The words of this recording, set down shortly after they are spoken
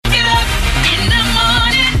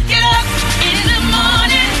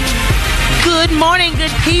morning, good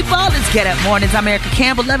people. It's Get Up Mornings. I'm Erica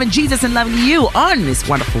Campbell, loving Jesus and loving you on this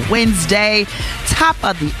wonderful Wednesday, top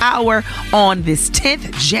of the hour on this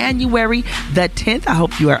 10th, January the 10th. I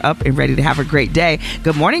hope you are up and ready to have a great day.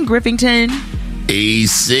 Good morning, Griffington.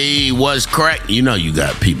 EC, what's crack? You know you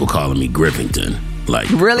got people calling me Griffington, like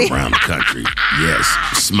really? Around the country. Yes,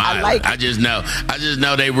 smiling. I just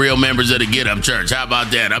know they real members of the Get Up Church. How about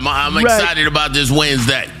that? I'm excited about this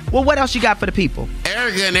Wednesday. Well, what else you got for the people?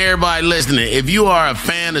 Erica and everybody listening, if you are a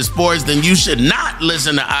fan of sports, then you should not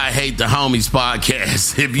listen to I Hate the Homies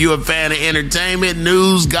podcast. If you're a fan of entertainment,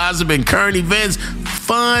 news, gossip, and current events,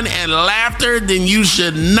 fun, and laughter, then you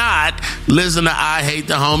should not listen to I Hate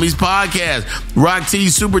the Homies podcast. Rock T,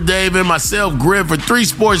 Super Dave, and myself, Griff, are three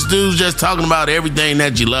sports dudes just talking about everything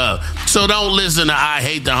that you love. So don't listen to I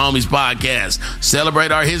Hate the Homies podcast.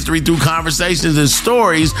 Celebrate our history through conversations and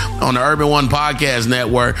stories on the Urban One Podcast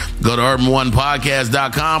Network. Go to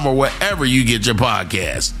urbanonepodcast.com or wherever you get your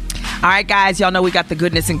podcasts. All right, guys, y'all know we got the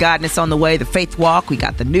goodness and godness on the way, the faith walk. We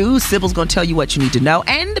got the news. Sybil's going to tell you what you need to know,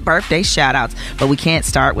 and the birthday shout-outs. But we can't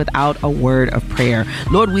start without a word of prayer.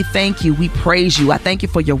 Lord, we thank you. We praise you. I thank you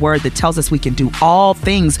for your word that tells us we can do all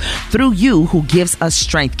things through you who gives us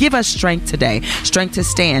strength. Give us strength today. Strength to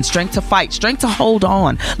stand, strength to fight, strength to hold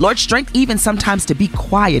on. Lord, strength even sometimes to be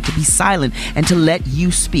quiet, to be silent, and to let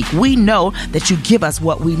you speak. We know that you give us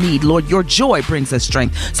what we need. Lord, your joy brings us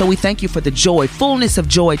strength. So we thank you for the joy, fullness of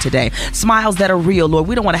joy today. Smiles that are real, Lord.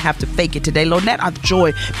 We don't want to have to fake it today, Lord. Let our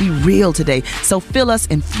joy be real today. So fill us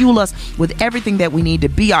and fuel us with everything that we need to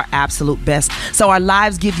be our absolute best. So our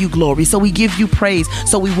lives give you glory. So we give you praise.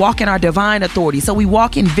 So we walk in our divine authority. So we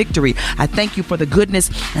walk in victory. I thank you for the goodness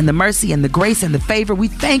and the mercy and the grace and the favor. We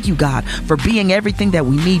thank you, God, for being everything that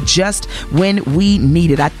we need just when we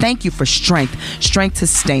need it. I thank you for strength to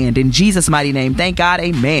stand. In Jesus' mighty name, thank God.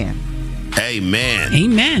 Amen. Amen.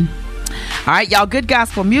 Amen. All right, y'all, good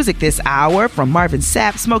gospel music this hour from Marvin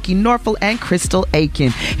Sapp, Smokey Norfolk, and Crystal Aiken.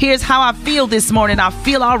 Here's how I feel this morning. I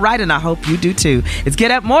feel all right, and I hope you do too. It's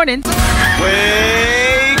Get Up Mornings. Wake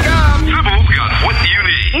up! Sybil's got what you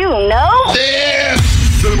need. You know? There's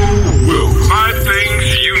Sybil Wilkes. 5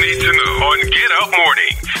 things you need to know on Get Up Morning.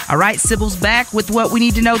 All right, Sybil's back with what we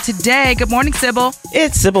need to know today. Good morning, Sybil.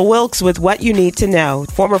 It's Sybil Wilkes with what you need to know.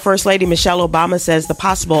 Former First Lady Michelle Obama says the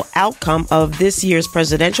possible outcome of this year's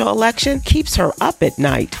presidential election keeps her up at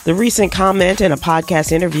night. The recent comment in a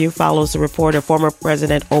podcast interview follows the report of former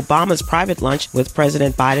President Obama's private lunch with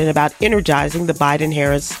President Biden about energizing the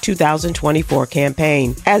Biden-Harris 2024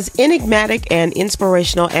 campaign. As enigmatic and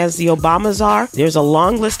inspirational as the Obamas are, there's a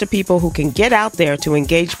long list of people who can get out there to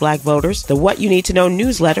engage Black voters. The What You Need to Know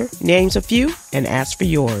newsletter names a few and asks for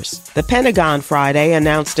yours. The Pentagon Friday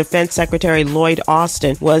announced Defense Secretary Lloyd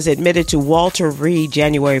Austin was admitted to Walter Reed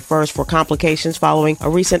January 1st for complications following a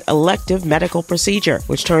recent elective medical procedure,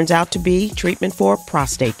 which turns out to be treatment for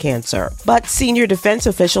prostate cancer. But senior defense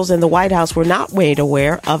officials in the White House were not made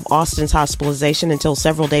aware of Austin's hospitalization until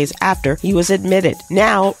several days after he was admitted.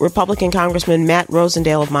 Now, Republican Congressman Matt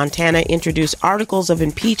Rosendale of Montana introduced articles of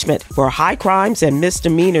impeachment for high crimes and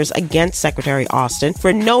misdemeanors against Secretary Austin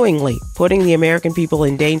for knowingly putting the American people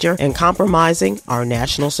in danger and compromising our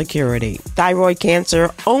national security. Thyroid cancer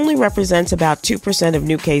only represents about 2% of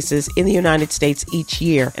new cases in the United States each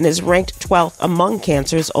year and is ranked 12th among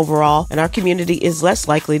cancers overall, and our community is less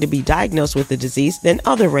likely to be diagnosed with the disease than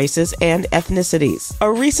other races and ethnicities.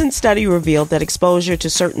 A recent study revealed that exposure to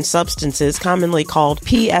certain substances, commonly called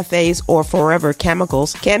PFAs or forever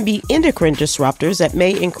chemicals, can be endocrine disruptors that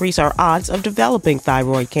may increase our odds of developing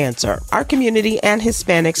thyroid cancer. Our community and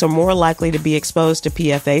Hispanics are more likely to be exposed to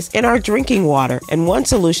PFAs in our drinking water, and one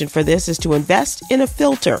solution for this is to invest in a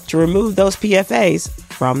filter to remove those PFAs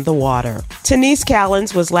from the water. Tanise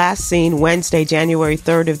Callens was last seen Wednesday, January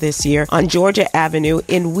 3rd of this year on Georgia Avenue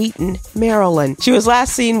in Wheaton, Maryland. She was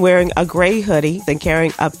last seen wearing a gray hoodie and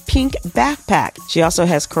carrying a pink backpack. She also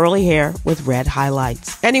has curly hair with red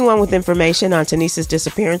highlights. Anyone with information on Tanise's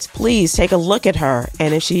disappearance, please take a look at her,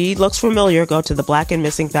 and if she looks familiar, go to the Black and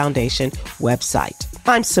Missing Foundation website.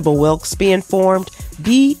 I'm Sybil Wilkes. Be informed,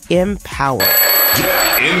 be empowered.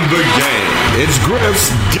 Get in the game. It's Griff's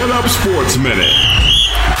Get Up Sports Minute.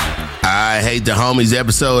 I Hate the Homies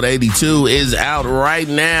episode 82 is out right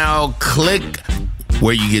now. Click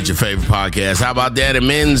where you get your favorite podcast. How about that? In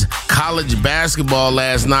men's college basketball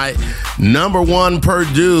last night, number 1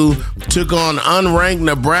 Purdue took on unranked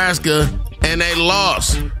Nebraska and they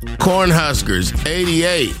lost. Cornhuskers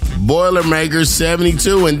 88, Boilermakers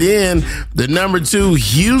 72, and then the number 2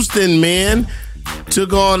 Houston men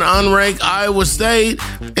took on unranked Iowa State,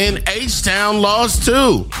 and H-Town lost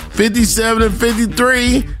too,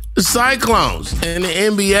 57-53 the Cyclones. In the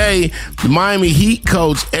NBA, the Miami Heat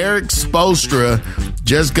coach Eric Spoelstra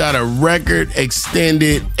just got a record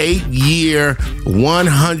extended 8-year,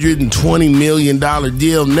 $120 million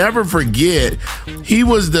deal. Never forget, he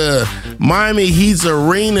was the Miami Heat's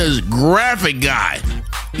arena's graphic guy.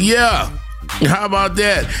 Yeah. How about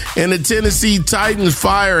that? And the Tennessee Titans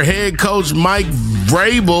fire head coach Mike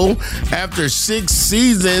Vrabel after 6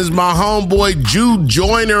 seasons. My homeboy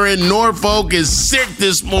Joyner in Norfolk is sick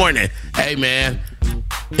this morning. Hey, man,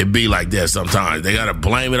 it be like that sometimes. They got to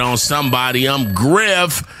blame it on somebody. I'm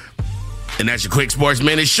Griff. And that's your Quick Sports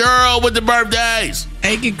Minute. Cheryl with the birthdays.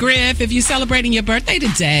 Hey, Griff, if you're celebrating your birthday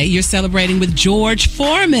today, you're celebrating with George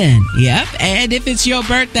Foreman. Yep. And if it's your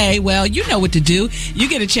birthday, well, you know what to do. You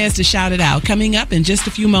get a chance to shout it out coming up in just a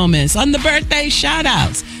few moments on the birthday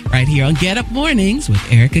shout-outs right here on Get Up Mornings with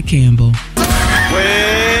Erica Campbell.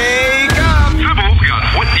 Wake up! Sybil's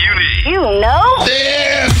got what you need. You know?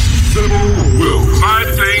 Yeah! Sybil Wilkes.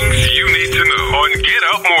 5 things you need to know on Get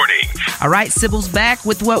Up Mornings. All right, Sybil's back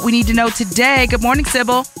with what we need to know today. Good morning,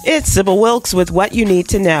 Sybil. It's Sybil Wilkes with what you need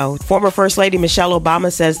to know. Former First Lady Michelle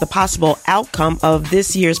Obama says the possible outcome of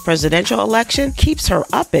this year's presidential election keeps her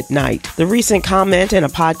up at night. The recent comment in a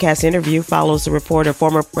podcast interview follows the report of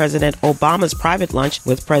former President Obama's private lunch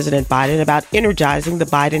with President Biden about energizing the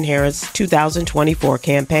Biden-Harris 2024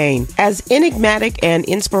 campaign. As enigmatic and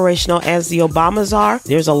inspirational as the Obamas are,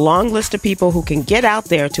 there's a long list of people who can get out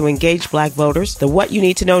there to engage black voters. The What You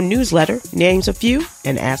Need to Know newsletter names a few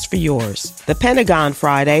and asks for yours. The Pentagon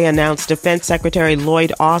Friday announced Defense Secretary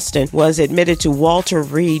Lloyd Austin was admitted to Walter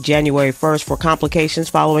Reed January 1st for complications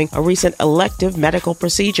following a recent elective medical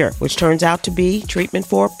procedure, which turns out to be treatment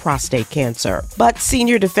for prostate cancer. But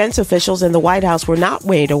senior defense officials in the White House were not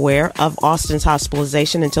made aware of Austin's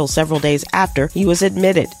hospitalization until several days after he was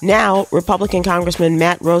admitted. Now, Republican Congressman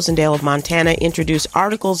Matt Rosendale of Montana introduced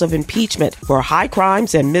articles of impeachment for high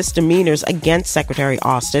crimes and misdemeanors against Secretary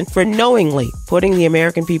Austin for knowingly putting the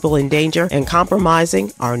American people in danger and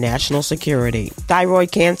compromising our national security.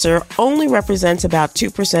 Thyroid cancer only represents about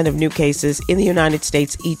 2% of new cases in the United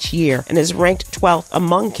States each year and is ranked 12th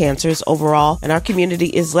among cancers overall, and our community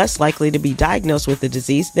is less likely to be diagnosed with the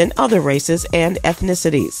disease than other races and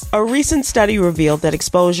ethnicities. A recent study revealed that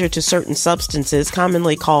exposure to certain substances,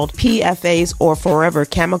 commonly called PFAs or forever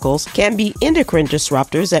chemicals, can be endocrine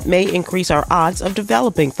disruptors that may increase our odds of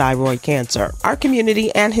developing thyroid cancer. Our community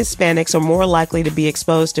and Hispanics are more likely to be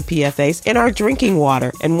exposed to PFAs in our drinking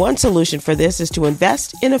water, and one solution for this is to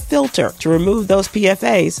invest in a filter to remove those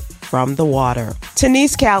PFAs from the water.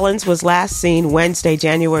 Tanise Callens was last seen Wednesday,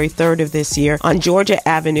 January 3rd of this year on Georgia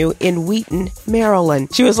Avenue in Wheaton,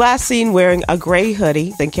 Maryland. She was last seen wearing a gray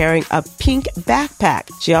hoodie and carrying a pink backpack.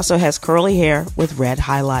 She also has curly hair with red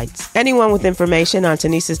highlights. Anyone with information on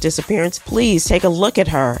Tanise's disappearance, please take a look at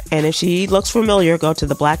her, and if she looks familiar, go to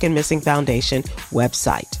the Black and Missing Foundation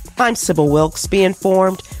website. I'm Sybil Wilkes. Be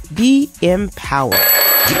informed, be empowered.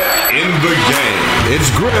 Get in the game. It's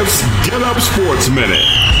Griff's Get Up Sports Minute.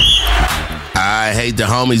 I Hate the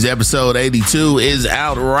Homies episode 82 is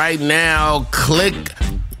out right now. Click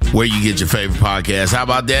where you get your favorite podcast. How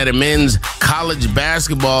about that? In men's college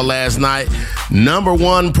basketball last night, number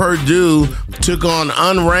 1 Purdue took on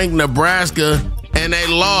unranked Nebraska and they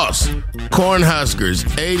lost. Cornhuskers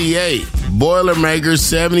 88, Boilermakers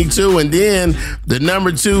 72, and then the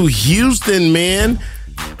number 2 Houston men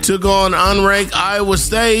took on unranked Iowa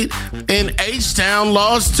State, and H-Town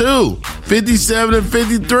lost too,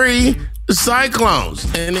 57-53. The Cyclones.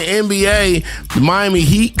 In the NBA, the Miami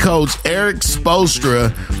Heat coach Eric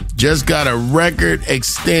Spoelstra just got a record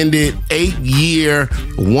extended 8-year,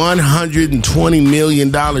 $120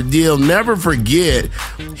 million deal. Never forget,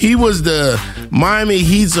 he was the Miami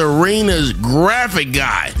Heat's arena's graphic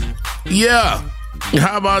guy. Yeah.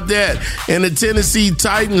 How about that? And the Tennessee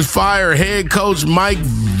Titans fire head coach Mike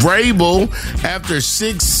Vrabel after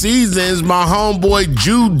 6 seasons. My homeboy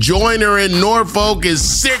Joyner in Norfolk is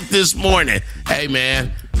sick this morning. Hey,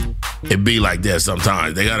 man, it be like that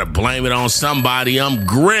sometimes. They got to blame it on somebody. I'm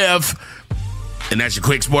Griff. And that's your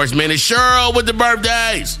Quick Sports Minute. Cheryl with the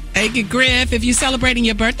birthdays. Hey, Griff, if you're celebrating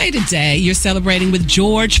your birthday today, you're celebrating with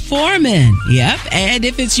George Foreman. Yep. And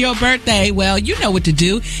if it's your birthday, well, you know what to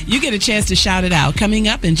do. You get a chance to shout it out coming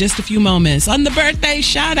up in just a few moments on the birthday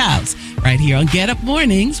shout-outs right here on Get Up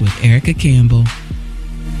Mornings with Erica Campbell.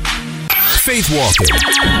 Faith Walking.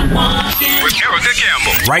 With Erica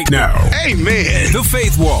Campbell. Right now. Amen. The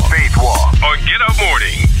Faith Walk. Faith Walk on Get Up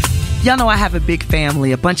Mornings. Y'all know I have a big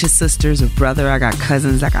family, a bunch of sisters, a brother. I got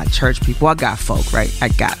cousins. I got church people. I got folk, right? I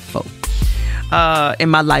got folk. in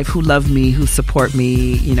my life who love me, who support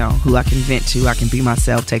me, you know, who I can vent to. I can be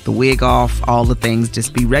myself, take the wig off, all the things,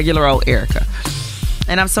 just be regular old Erica.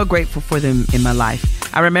 And I'm so grateful for them in my life.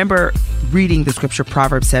 I remember reading the scripture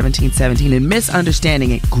Proverbs 17:17 and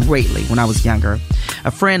misunderstanding it greatly when I was younger.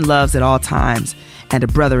 A friend loves at all times, and a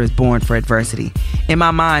brother is born for adversity. In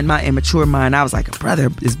my mind, my immature mind, I was like, a brother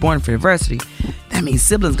is born for adversity? That means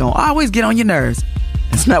siblings gonna always get on your nerves.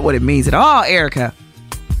 That's not what it means at all, Erica.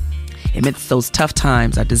 It meant those tough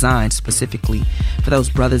times are designed specifically for those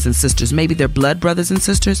brothers and sisters. Maybe they're blood brothers and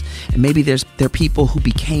sisters, and maybe they're people who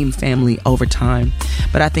became family over time.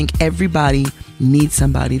 But I think everybody needs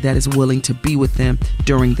somebody that is willing to be with them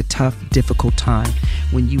during the tough, difficult time.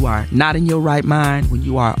 When you are not in your right mind, when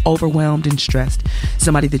you are overwhelmed and stressed,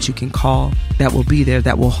 somebody that you can call, that will be there,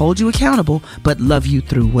 that will hold you accountable, but love you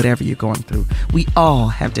through whatever you're going through. We all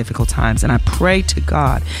have difficult times, and I pray to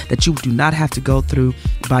God that you do not have to go through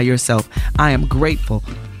by yourself. I am grateful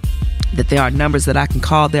that there are numbers that I can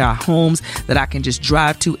call. There are homes that I can just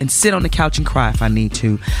drive to and sit on the couch and cry if I need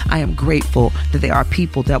to. I am grateful that there are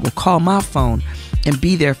people that will call my phone and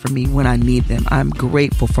be there for me when I need them. I'm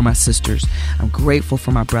grateful for my sisters. I'm grateful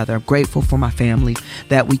for my brother. I'm grateful for my family,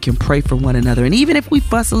 that we can pray for one another. And even if we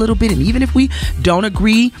fuss a little bit, and even if we don't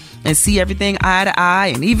agree and see everything eye to eye,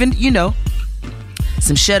 and even, you know,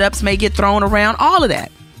 some shut-ups may get thrown around, all of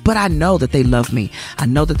that. But I know that they love me. I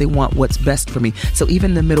know that they want what's best for me. So even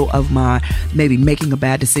in the middle of my maybe making a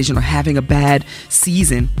bad decision or having a bad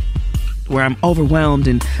season where I'm overwhelmed,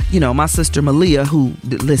 and, you know, my sister Malia, who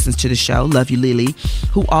listens to the show, love you, Lily,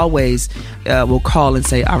 who always will call and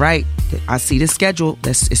say, all right, I see the schedule.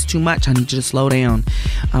 It's too much. I need you to slow down.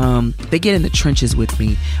 They get in the trenches with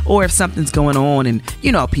me. Or if something's going on, and,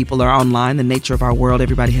 you know, people are online, the nature of our world,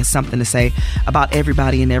 everybody has something to say about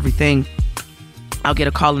everybody and everything. I'll get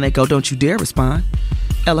a call and they go, don't you dare respond.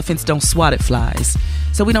 Elephants don't swat at flies.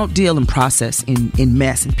 So we don't deal and process in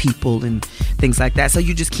mess and people and things like that. So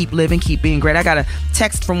you just keep living, keep being great. I got a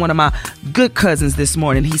text from one of my good cousins this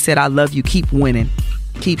morning. He said, I love you. Keep winning.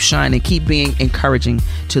 Keep shining. Keep being encouraging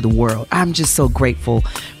to the world. I'm just so grateful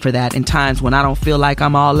for that. In times when I don't feel like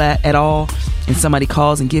I'm all that at all, and somebody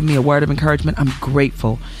calls and give me a word of encouragement, I'm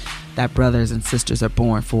grateful that brothers and sisters are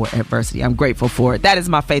born for adversity. I'm grateful for it. That is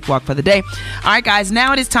my faith walk for the day. All right, guys,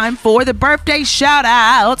 now it is time for the birthday shout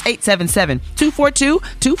outs.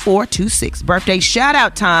 877-242-2426. Birthday shout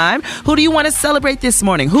out time. Who do you want to celebrate this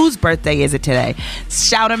morning? Whose birthday is it today?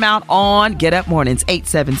 Shout them out on Get Up Mornings.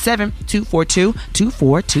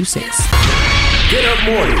 877-242-2426. Get Up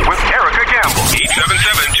Morning with Erica Gamble.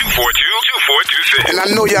 877-242-2426. And I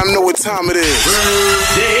know y'all know what time it is.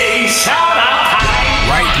 Birthday shout out time.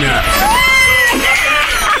 Right now.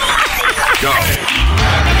 Go.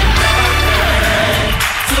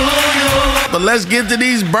 But let's get to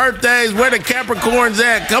these birthdays. Where the Capricorns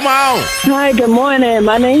at? Come on. Hi, good morning.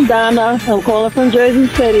 My name's Donna. I'm calling from Jersey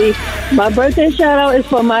City. My birthday shout out is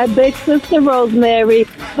for my big sister, Rosemary.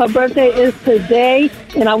 Her birthday is today,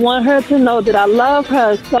 and I want her to know that I love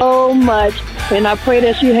her so much, and I pray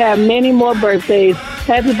that she have many more birthdays.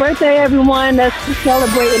 Happy birthday, everyone that's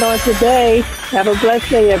celebrating on today. Have a blessed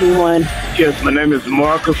day, everyone. Yes, my name is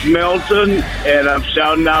Marcus Melton, and I'm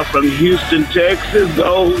shouting out from Houston, Texas.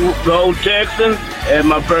 Go Texans. And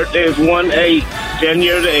my birthday is 1/8,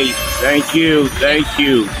 January 8th. Thank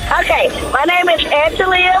you. Okay, my name is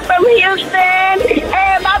Angelia from Houston,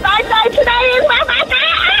 and my birthday today is my birthday.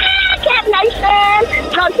 Cat Nation.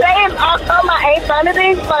 So today is also my Aunt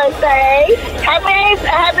Bernadine's birthday.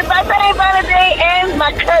 Happy birthday, Bernadine, and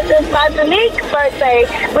my cousin Monique's birthday.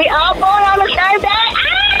 We all born on the same day.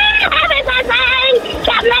 Happy birthday,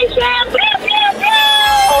 Cat Nation. Pew, pew,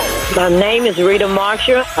 pew. My name is Rita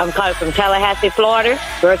Marshall. I'm calling from Tallahassee, Florida.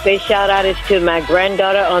 Birthday shout out is to my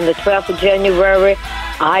granddaughter on the 12th of January,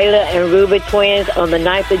 Isla and Ruby twins on the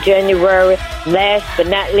 9th of January. Last but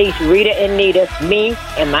not least, Rita and Nita, me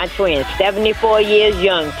and my twins, 74 years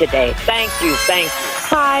young today. Thank you.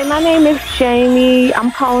 Hi, my name is Jamie.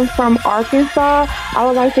 I'm calling from Arkansas. I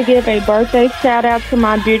would like to give a birthday shout out to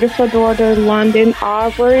my beautiful daughter, London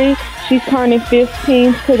Aubrey. She's turning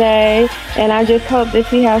 15 today, and I just hope that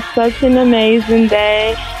she has such an amazing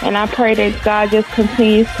day, and I pray that God just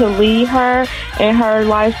continues to lead her, and her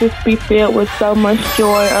life just be filled with so much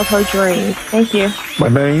joy of her dreams. Thank you. My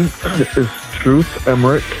name is Truth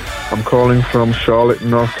Emmerich. I'm calling from Charlotte,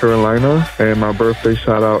 North Carolina, and my birthday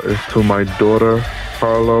shout out is to my daughter,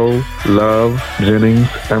 Harlow Love Jennings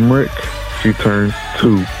Emmerich. She turns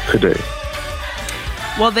 2 today.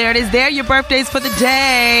 Well, there it is. There are your birthdays for the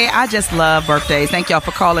day. I just love birthdays. Thank y'all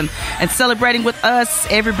for calling and celebrating with us.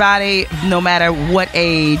 Everybody, no matter what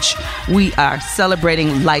age, we are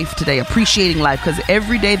celebrating life today, appreciating life, because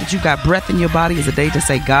every day that you've got breath in your body is a day to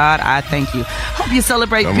say, God, I thank you. Hope you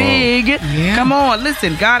celebrate big. Yeah. Come on.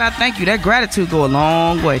 Listen, God, I thank you. That gratitude go a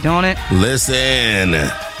long way, don't it? Listen.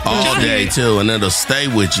 All day, too, and it'll stay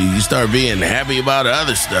with you. You start being happy about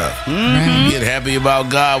other stuff. Mm-hmm. You get happy about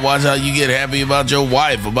God. Watch how you get happy about your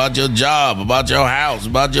wife, about your job, about your house,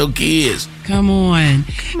 about your kids. Come on.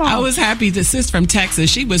 I was happy. The sis from Texas,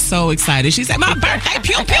 she was so excited. She said, my birthday,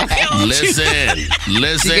 pew, pew, pew. Listen.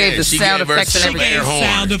 She gave the sound effects and everything.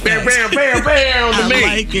 Sound effects. Bam, bam, bam, bam to me.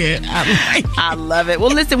 I like it. I love it. Well,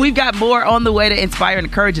 listen, we've got more on the way to inspire,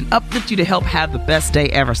 encourage, and uplift you to help have the best day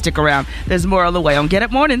ever. Stick around. There's more on the way on Get Up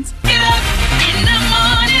Mornings. Get up in the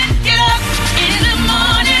morning. Get up in the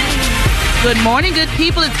morning. Good morning, good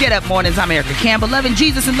people. It's Get Up Mornings. I'm Erica Campbell, loving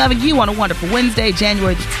Jesus and loving you on a wonderful Wednesday,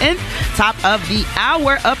 January the 10th. Top of the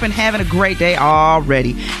hour, up and having a great day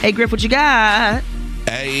already. Hey, Griff, what you got?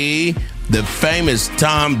 Hey, the famous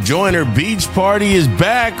Tom Joyner Beach Party is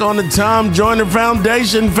back on the Tom Joyner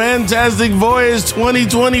Foundation Fantastic Voyage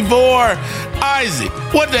 2024. Isaac,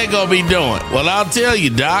 what they gonna be doing? Well, I'll tell you,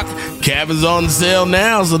 Doc. Cabins on sale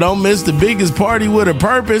now, so don't miss the biggest party with a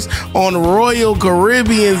purpose on Royal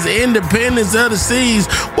Caribbean's Independence of the Seas.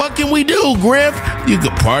 What can we do, Griff? You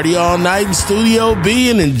could party all night in Studio B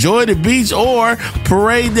and enjoy the beach, or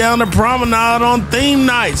parade down the promenade on theme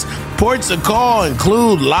nights. Ports of call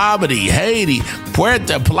include Labadee, Haiti,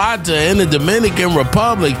 Puerto Plata in the Dominican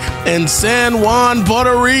Republic, and San Juan,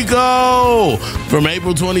 Puerto Rico. From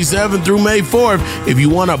April 27th through May 4th, if you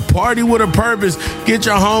want to party with a purpose, get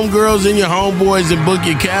your homegirls and your homeboys and book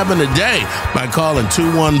your cabin today by calling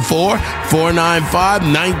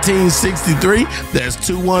 214-495-1963. That's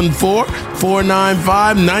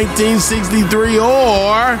 214-495-1963,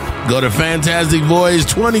 or go to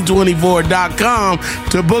fantasticvoyage2024.com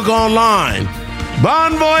to book online.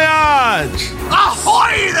 Bon voyage!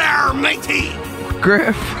 Ahoy there, matey!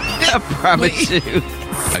 Griff, I promise you.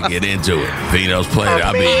 I get into it. Vino's playing.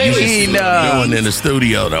 You should see what I'm doing in the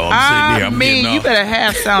studio, though. I'm sitting here. You better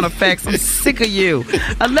have sound effects. I'm sick of you.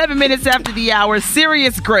 11 minutes after the hour,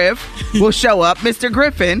 Serious Griff will show up. Mr.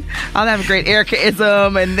 Griffin. I'll have a great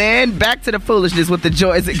Erica-ism. And then back to the foolishness with the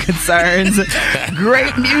joys and concerns.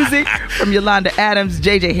 Great music from Yolanda Adams,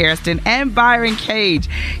 J.J. Hairston, and Byron Cage.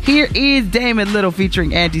 Here is Damon Little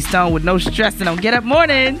featuring Angie Stone with No Stressing on Get Up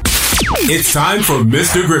Morning. It's time for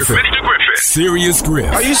Mr. Griffin. Mr. Griffin. Serious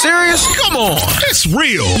Griff. Are you serious? Come on. It's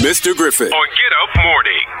real. Mr. Griffin. On Get Up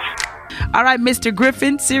Morning. All right, Mr.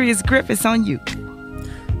 Griffin. Serious Griff, it's on you.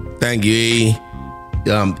 Thank you, E.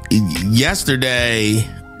 Yesterday,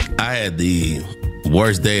 I had the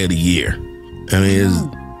worst day of the year. I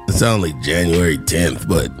mean, it's only January 10th,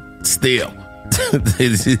 but still.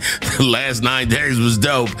 The last 9 days was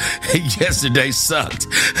dope. Yesterday sucked.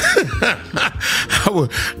 I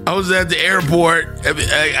was at the airport.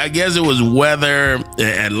 I guess it was weather.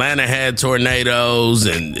 Atlanta had tornadoes,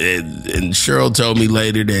 and Cheryl told me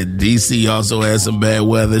later that DC also had some bad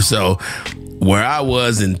weather. So where I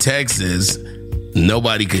was in Texas,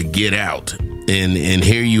 nobody could get out. And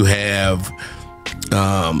here you have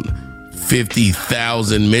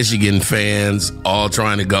 50,000 Michigan fans all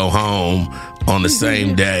trying to go home on the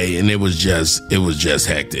same day, and it was just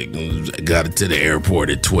hectic. I got to the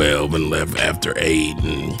airport at 12 and left after 8,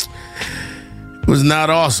 and it was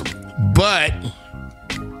not awesome. But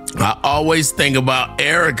I always think about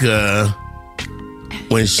Erica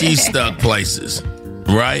when she stuck places,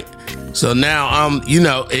 right? So now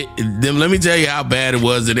then let me tell you how bad it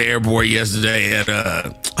was at the airport yesterday at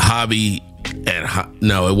Hobby.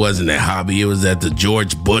 No, it wasn't at Hobby. It was at the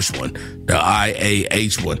George Bush one, the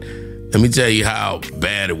IAH one. Let me tell you how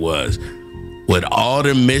bad it was. With all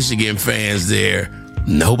the Michigan fans there,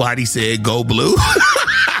 nobody said go blue.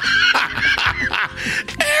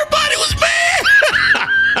 Everybody was mad.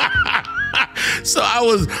 So I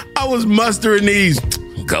was mustering these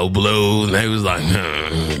go blue, and they was like,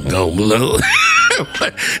 go blue.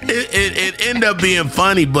 it ended up being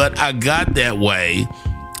funny, but I got that way.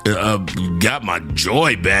 Got my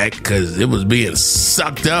joy back because it was being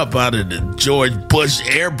sucked up out of the George Bush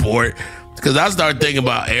airport, because I started thinking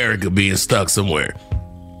about Erica being stuck somewhere.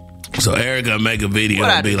 So Erica make a video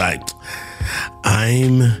and be like,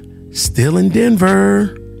 I'm still in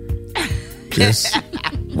Denver, just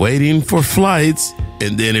waiting for flights.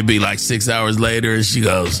 And then it'd be like 6 hours later and she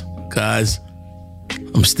goes, guys,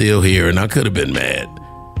 I'm still here. And I could have been mad,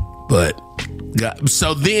 but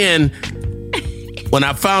so then when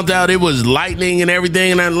I found out it was lightning and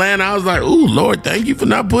everything in Atlanta, I was like, ooh, Lord, thank you for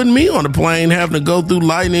not putting me on a plane having to go through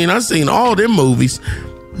lightning. I've seen all them movies.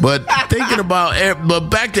 But thinking about, but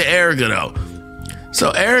back to Erica, though.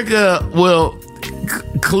 So Erica will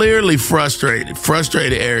clearly frustrated.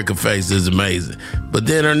 Frustrated Erica face is amazing. But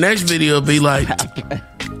then her next video will be like,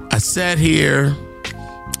 I sat here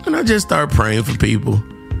and I just started praying for people.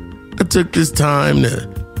 I took this time to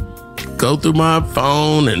go through my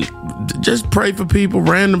phone and just pray for people,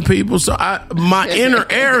 random people. So my inner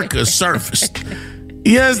Erica surfaced.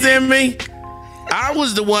 You understand me? I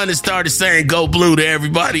was the one that started saying go blue to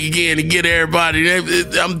everybody again and get everybody.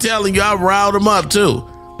 I'm telling you, I riled them up too.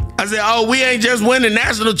 I said, oh, we ain't just win the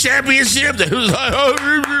national championship. They was like,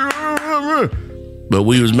 oh, but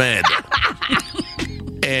we was mad.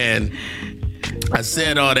 And I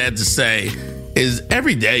said all that to say, is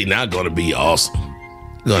every day not going to be awesome.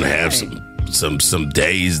 You're going to have some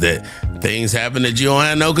days that things happen that you don't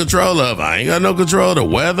have no control of. I ain't got no control of the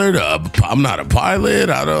weather. I'm not a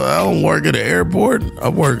pilot. I don't work at the airport.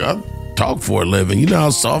 I talk for a living. You know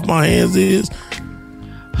how soft my hands is?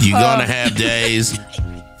 You're going to have days.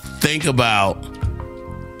 Think about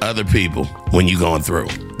other people when you're going through.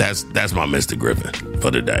 That's my Mr. Griffin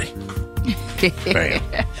for the day. Bam.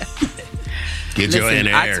 Get your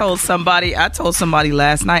inner I told somebody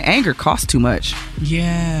last night, anger costs too much.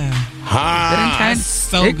 Yeah.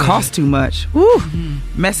 It costs too much. Woo.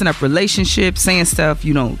 Mm-hmm. Messing up relationships, saying stuff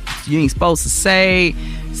you ain't supposed to say.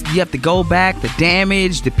 You have to go back, the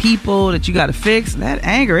damage, the people that you got to fix. That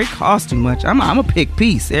anger, it costs too much. I'm a pick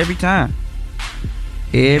peace every time.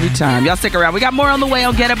 Every time. Y'all stick around. We got more on the way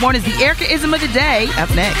on Get Up Mornings. The Erica-ism of the day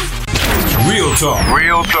up next. Real talk.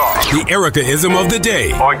 Real talk. The Erica-ism of the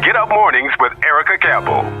day. On Get Up Mornings with Erica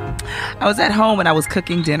Campbell. I was at home and I was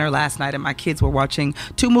cooking dinner last night and my kids were watching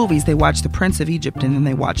 2 movies. They watched The Prince of Egypt and then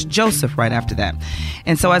they watched Joseph right after that.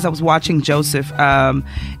 And so as I was watching Joseph,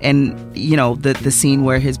 and you know, the scene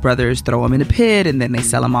where his brothers throw him in a pit and then they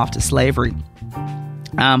sell him off to slavery.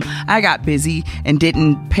 I got busy and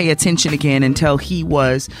didn't pay attention again until he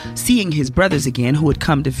was seeing his brothers again who had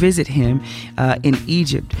come to visit him in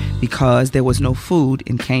Egypt because there was no food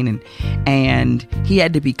in Canaan. And he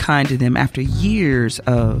had to be kind to them after years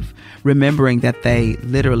of remembering that they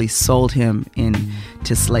literally sold him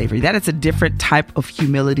into slavery. That is a different type of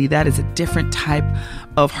humility. That is a different type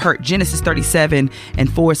of hurt. Genesis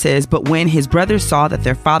 37:4 says, but when his brothers saw that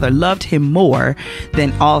their father loved him more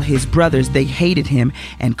than all his brothers, they hated him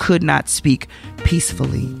and could not speak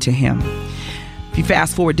peacefully to him. If you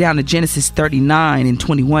fast forward down to Genesis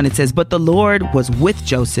 39:21, it says, but the Lord was with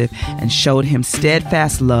Joseph and showed him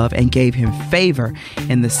steadfast love and gave him favor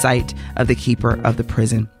in the sight of the keeper of the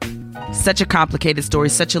prison. Such a complicated story,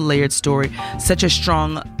 such a layered story, such a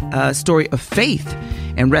strong story of faith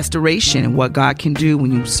and restoration and what God can do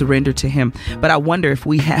when you surrender to him. But I wonder if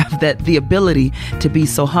we have the ability to be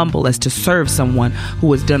so humble as to serve someone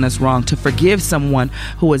who has done us wrong, to forgive someone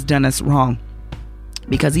who has done us wrong.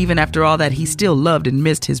 Because even after all that, he still loved and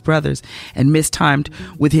missed his brothers and mistimed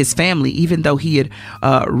with his family, even though he had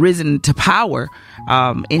risen to power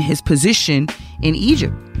in his position in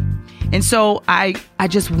Egypt. And so I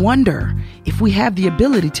just wonder if we have the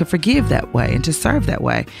ability to forgive that way and to serve that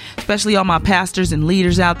way, especially all my pastors and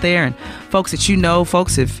leaders out there and folks that you know,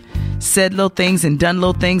 folks have said little things and done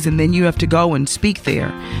little things, and then you have to go and speak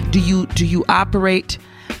there. Do you operate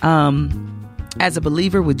as a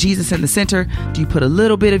believer with Jesus in the center? Do you put a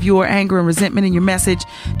little bit of your anger and resentment in your message?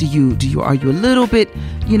 Are you a little bit,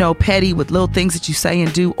 petty with little things that you say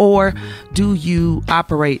and do? Or do you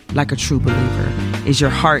operate like a true believer? Is your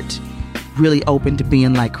heart really open to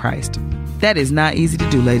being like Christ? That is not easy to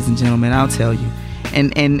do, ladies and gentlemen, I'll tell you.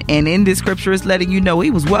 And in this scripture, it's letting you know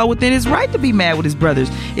he was well within his right to be mad with his brothers.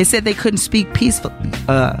 It said they couldn't speak peacefully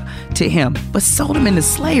to him, but sold him into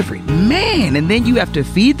slavery. Man, and then you have to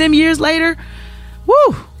feed them years later?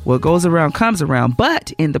 Woo! What goes around comes around.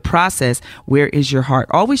 But in the process, where is your heart?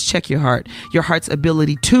 Always check your heart. Your heart's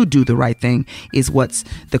ability to do the right thing is what's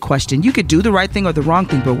the question. You could do the right thing or the wrong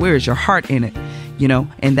thing, but where is your heart in it?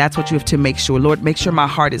 And that's what you have to make sure. Lord, make sure my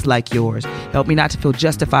heart is like yours. Help me not to feel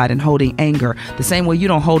justified in holding anger. The same way you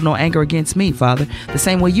don't hold no anger against me, Father. The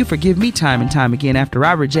same way you forgive me time and time again after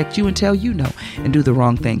I reject you and tell you no and do the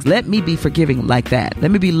wrong things. Let me be forgiving like that.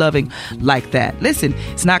 Let me be loving like that. Listen,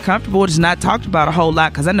 it's not comfortable. It's not talked about a whole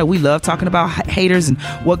lot because I know we love talking about haters and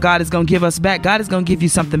what God is going to give us back. God is going to give you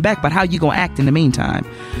something back, but how are you going to act in the meantime?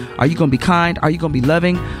 Are you going to be kind? Are you going to be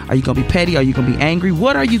loving? Are you going to be petty? Are you going to be angry?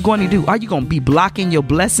 What are you going to do? Are you going to be blocking your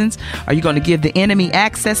blessings? Are you going to give the enemy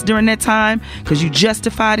access during that time because you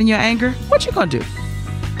justified in your anger? What you going to do?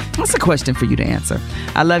 That's a question for you to answer.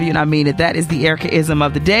 I love you and I mean it. That is the Erica-ism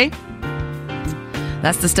of the day.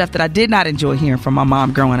 That's the stuff that I did not enjoy hearing from my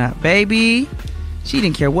mom growing up. Baby, she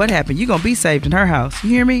didn't care what happened. You're going to be saved in her house.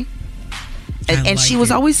 You hear me? And she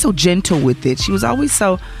was always so gentle with it. She was always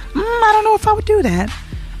so, I don't know if I would do that.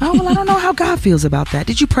 Oh, well, I don't know how God feels about that.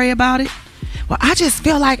 Did you pray about it? Well, I just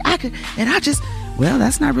feel like I could, well,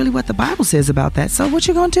 that's not really what the Bible says about that. So what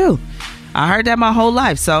you going to do? I heard that my whole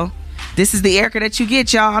life. So this is the Erica that you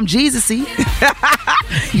get, y'all. I'm Jesus-y.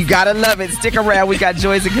 You got to love it. Stick around. We got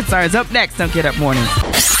Joys and Concerns up next on Get Up Mornings.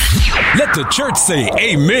 Let the church say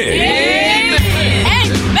amen. Amen.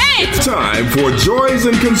 It's time for Joys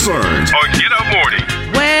and Concerns on Get Up Morning.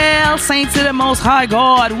 Well, saints of the Most High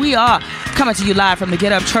God, we are coming to you live from the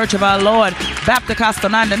Get Up Church of our Lord, Baptist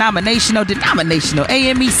Non-Denominational,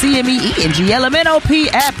 AME, CME, ENG, LMNOP,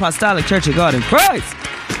 Apostolic Church of God in Christ.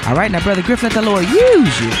 All right, now, Brother Griff, let the Lord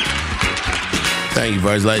use you. Thank you,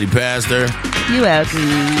 First Lady Pastor. You welcome.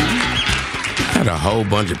 I had a whole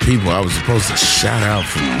bunch of people I was supposed to shout out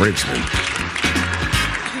from Richmond.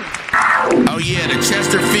 Oh, yeah, the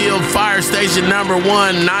Chesterfield Fire Station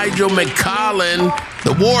 #1, Nigel McCollin,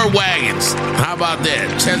 the War Wagons. How about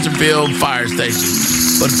that? Chesterfield Fire Station.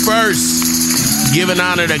 But first, giving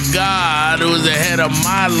honor to God, who is ahead of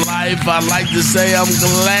my life, I'd like to say I'm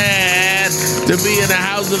glad to be in the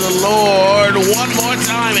house of the Lord one more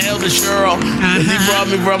time, Elder Cheryl. He brought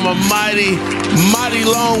me from a mighty, mighty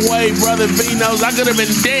long way, Brother V knows. I could have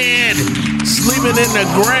been dead, sleeping in the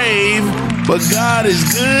grave, but God is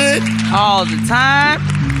good. All the time.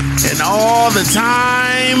 And all the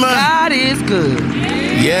time. God is good.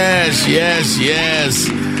 Yes, yes, yes.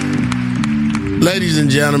 Ladies and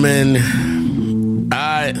gentlemen,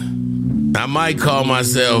 I might call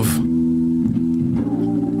myself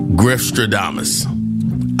Griffstradamus.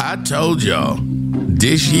 I told y'all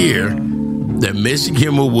this year that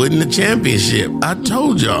Michigan will win the championship. I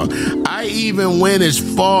told y'all. I even went as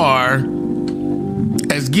far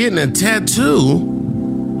as getting a tattoo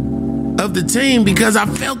of the team because I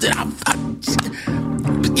felt it.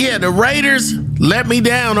 Yeah, the Raiders let me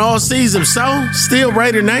down all season. So, still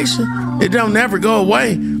Raider Nation. It don't never go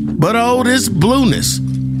away. But this blueness.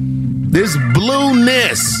 This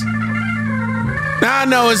blueness. Now, I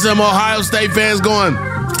know it's some Ohio State fans going,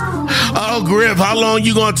 oh, Griff, how long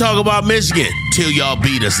you going to talk about Michigan? Till y'all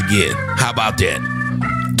beat us again. How about that?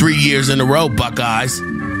 3 years in a row, Buckeyes.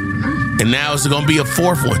 And now it's going to be a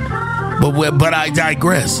fourth one. But I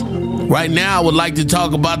digress. Right now, I would like to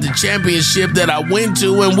talk about the championship that I went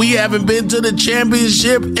to, and we haven't been to the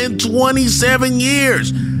championship in 27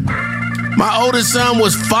 years. My oldest son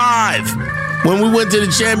was 5 when we went to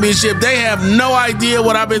the championship. They have no idea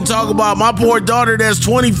what I've been talking about. My poor daughter that's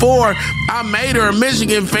 24, I made her a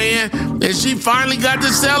Michigan fan, and she finally got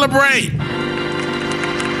to celebrate.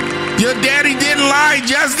 Your daddy didn't lie,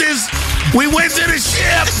 Justice. We went to the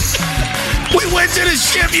ship. We went to the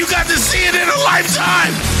ship. You got to see it in a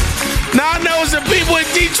lifetime. Now I know some people in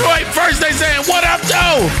Detroit, first they saying, what up,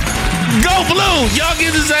 though? Go Blue. Y'all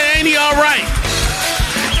get to say, ain't he all right?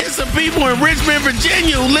 It's some people in Richmond,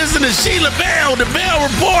 Virginia who listen to Sheila Bell, the Bell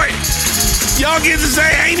Report. Y'all get to say,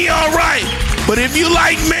 ain't he all right? But if you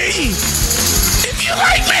like me, you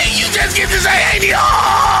just get to say, ain't he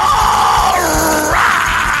all right?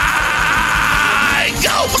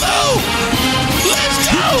 Go Blue.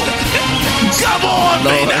 Let's go. Come on,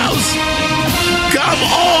 Beanos. Come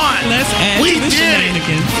on. Let's add we the did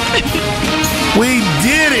shenanigans. We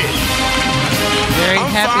did it. Very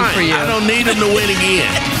I'm happy fine. for you. I don't need him to win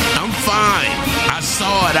again. I'm fine. I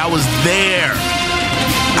saw it. I was there.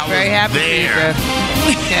 Very happy there. for you, Griff.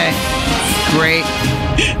 Okay. Great.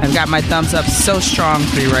 I've got my thumbs up so strong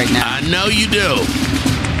for you right now. I know you do.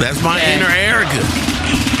 That's my inner Erica.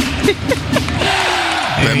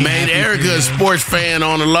 That made Erica a sports fan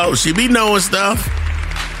on the low. She be knowing stuff.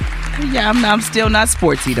 Yeah, I'm still not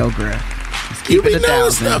sportsy though, Griff. You be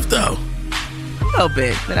knowing stuff though. A little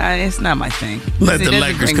bit, but it's not my thing. Let the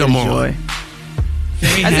Lakers come on. Joy.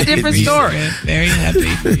 That's a different story. Very happy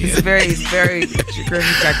for you. It's very, Griff,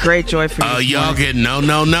 you've got great joy for you. Oh, y'all get no.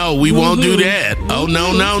 We won't do that. Oh,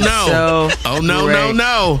 no. So oh, no.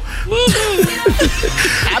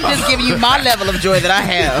 I'm just giving you my level of joy that I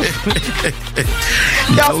have.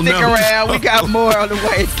 Y'all stick around. We got more on the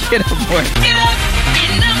way. Get up, boy. Get up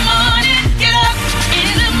in the morning. Get up in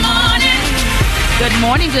the morning. Good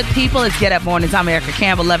morning, good people. It's Get Up Mornings. I'm Erica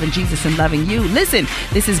Campbell, loving Jesus and loving you. Listen,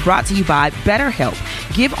 this is brought to you by BetterHelp.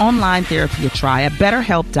 Give online therapy a try at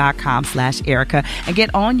betterhelp.com/Erica and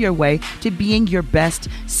get on your way to being your best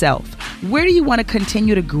self. Where do you want to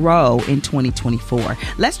continue to grow in 2024?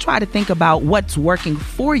 Let's try to think about what's working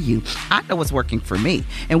for you. I know what's working for me,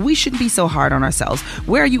 and we shouldn't be so hard on ourselves.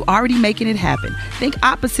 Where are you already making it happen? Think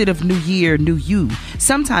opposite of new year, new you.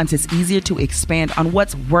 Sometimes it's easier to expand on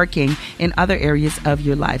what's working in other areas of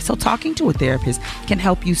your life. So talking to a therapist can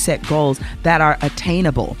help you set goals that are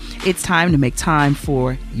attainable. It's time to make time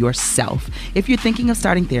for yourself. If you're thinking of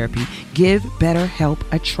starting therapy, give BetterHelp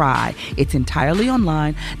a try. It's entirely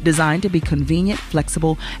online, designed to be convenient,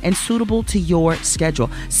 flexible, and suitable to your schedule.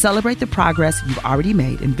 Celebrate the progress you've already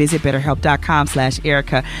made and visit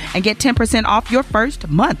betterhelp.com/Erica and get 10% off your first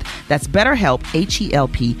month. That's BetterHelp,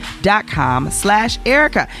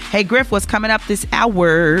 HELP.com/Erica. Hey, Griff, what's coming up this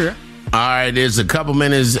hour? All right, there's a couple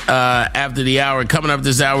minutes after the hour. Coming up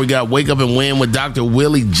this hour, we got Wake Up and Win with Dr.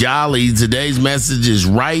 Willie Jolly. Today's message is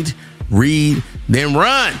write, read, then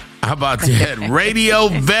run. How about that? Radio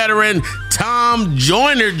veteran Tom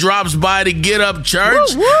Joyner drops by to Get Up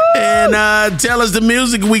Church. Woo, woo. And tell us the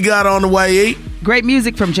music we got on the way. Great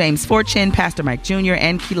music from James Fortune, Pastor Mike Jr.,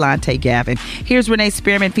 and Keelante Gavin. Here's Renee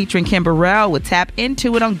Spearman featuring Kim Burrell with Tap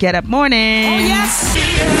Into It on Get Up Morning. Oh, yes.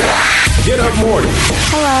 Get Up Morning.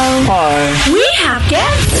 Hello. Hi. We have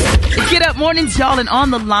guests. Get Up Mornings, y'all, and on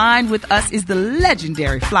the line with us is the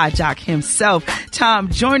legendary fly jock himself, Tom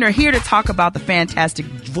Joyner, here to talk about the fantastic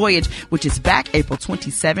voyage, which is back April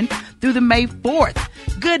 27th through the May 4th.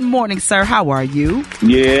 Good morning, sir. How are you?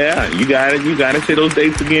 Yeah, you got it. You got to say those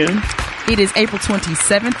dates again. It is April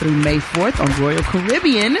 27th through May 4th on Royal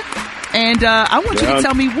Caribbean. And I want you to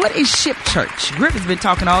tell me, what is Ship Church? Griff has been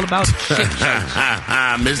talking all about Ship Church.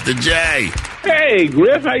 Mr. J. Hey,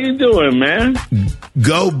 Griff, how you doing, man?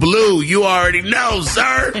 Go Blue. You already know,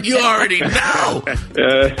 sir. You already know.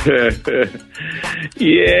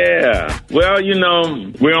 Yeah. Well, you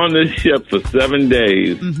know, we're on this ship for 7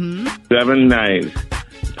 days, 7 nights,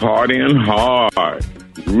 partying hard.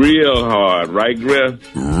 Real hard, right, Griff?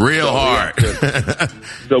 Real hard.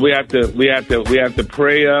 So we have to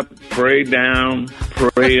pray up, pray down,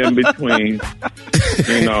 pray in between.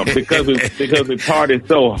 You know, because we party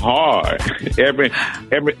so hard. Every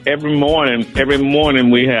morning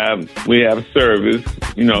we have service.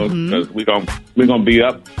 You know, because we're gonna be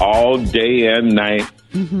up all day and night,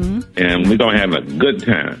 and we're gonna have a good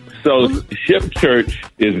time. So Ship Church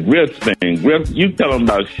is Griff's thing. Griff, you tell them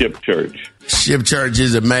about Ship Church. Ship Church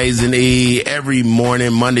is amazing. Every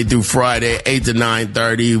morning, Monday through Friday, 8 to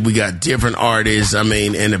 9:30, we got different artists. I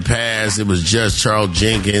mean, in the past, it was just Charles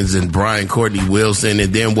Jenkins and Brian Courtney Wilson.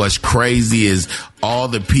 And then what's crazy is all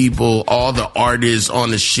the people, all the artists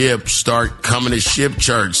on the ship start coming to Ship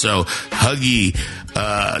Church. So Huggy,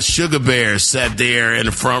 Sugar Bear sat there in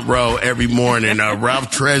the front row every morning.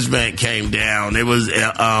 Ralph Tresvant came down. It was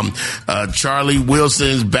Charlie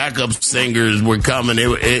Wilson's backup singers were coming.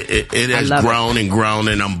 It has grown and grown,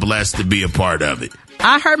 and I'm blessed to be a part of it.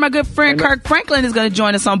 I heard my good friend Kirk Franklin is going to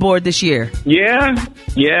join us on board this year. Yeah.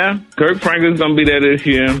 Kirk Franklin's going to be there this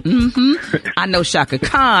year. I know Shaka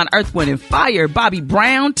Khan, Earth, Wind, and Fire, Bobby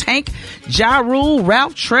Brown, Tank, Ja Rule,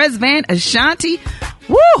 Ralph Tresvant, Ashanti.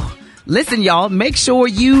 Woo! Listen, y'all, make sure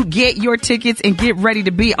you get your tickets and get ready to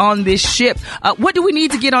be on this ship. What do we need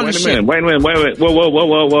to get on the ship? Wait a minute.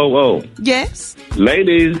 Whoa. Yes?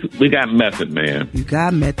 Ladies, we got Method Man. You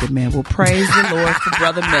got Method Man. Well, praise the Lord for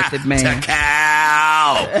Brother Method Man.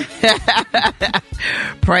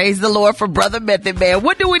 Praise the Lord for Brother Method Man.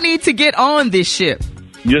 What do we need to get on this ship?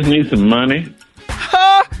 Just need some money.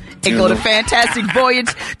 And go to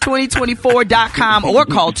fantasticvoyage2024.com or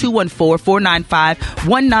call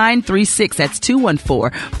 214-495-1936. That's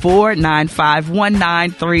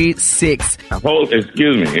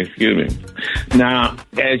 214-495-1936. Excuse me. Now,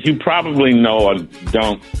 as you probably know or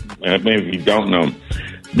don't, maybe if you don't know,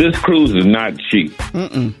 this cruise is not cheap.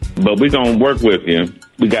 But we're going to work with you.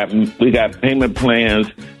 We got payment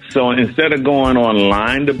plans. So instead of going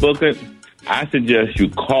online to book it, I suggest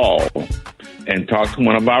you call and talk to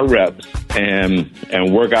one of our reps and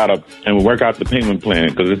work out the payment plan,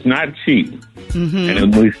 because it's not cheap.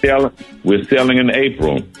 And we're selling in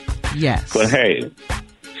April. Yes. But hey,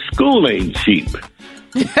 school ain't cheap.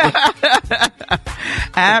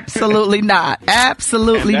 Absolutely not.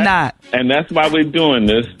 Absolutely not. And that's why we're doing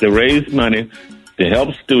this, to raise money to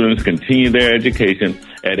help students continue their education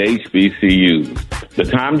at HBCUs. The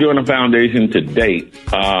Tom Joyner Foundation to date,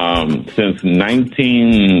 since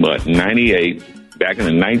 1998, back in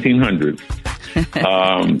the 1900s,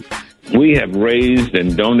 we have raised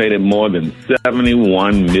and donated more than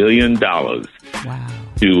 $71 million. Wow.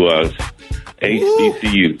 to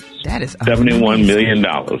HBCU. That is $71 million.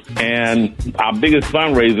 And our biggest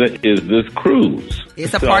fundraiser is this cruise.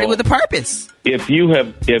 It's a party with a purpose. If you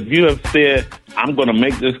have said, I'm going to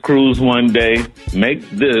make this cruise one day, make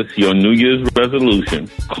this your New Year's resolution.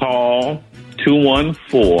 Call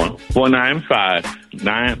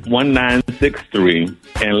 214-495-1963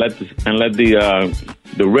 and let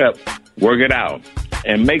the rep work it out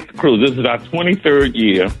and make the cruise. This is our 23rd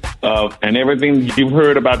year and everything you've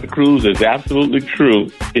heard about the cruise is absolutely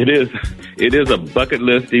true. It is a bucket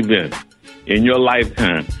list event. In your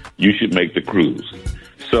lifetime, you should make the cruise.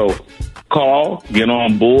 So call, get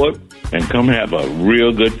on board, and come have a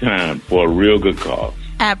real good time for a real good cause.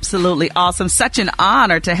 Absolutely awesome. Such an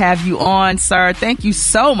honor to have you on, sir. Thank you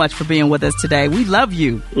so much for being with us today. We love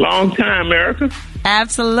you. Long time, America.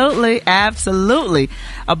 Absolutely. Absolutely.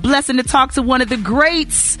 A blessing to talk to one of the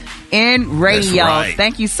greats in radio. Right.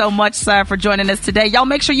 Thank you so much, sir, for joining us today. Y'all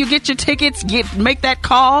make sure you get your tickets, make that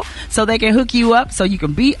call so they can hook you up so you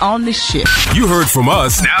can be on the ship. You heard from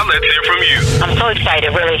us. Now let's hear from you. I'm so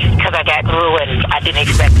excited, really, because I got through and I didn't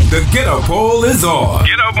expect it. The Get Up Poll is on.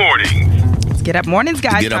 Get Up Morning. Get up mornings,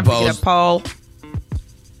 guys. Get Up Time for Get Up Poll.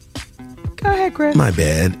 Go ahead, Chris. My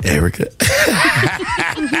bad, Erica.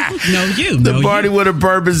 You. The Party with a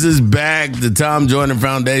Purpose is back. The Tom Joyner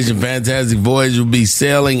Foundation Fantastic Voyage will be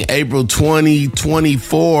sailing April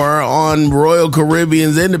 2024 on Royal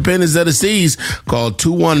Caribbean's Independence of the Seas. Call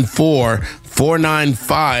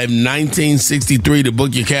 214-495-1963 to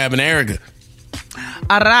book your cabin, Erica.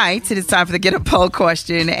 All right, it is time for the Get Up Poll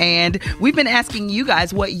question, and we've been asking you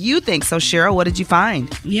guys what you think. So, Cheryl, what did you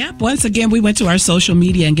find? Yep. Once again, we went to our social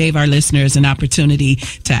media and gave our listeners an opportunity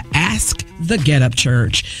to ask the Get Up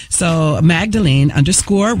Church. So,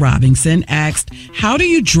 Magdalene_Robinson asked, how do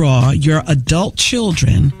you draw your adult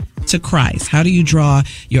children to Christ? How do you draw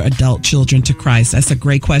your adult children to Christ? That's a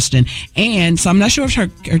great question. And so I'm not sure if her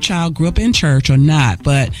child grew up in church or not,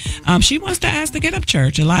 but she wants to ask the Get Up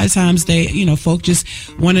Church. A lot of times folk just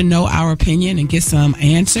want to know our opinion and get some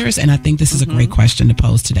answers. And I think this is a great question to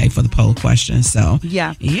pose today for the poll question. So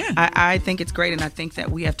yeah. I think it's great. And I think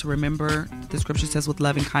that we have to remember the scripture says, with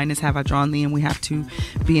loving kindness have I drawn thee, and we have to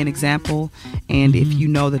be an example. And if you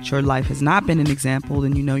know that your life has not been an example,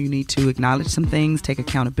 then you know you need to acknowledge some things, take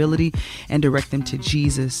accountability, and direct them to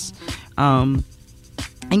Jesus. And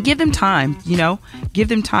give them time, give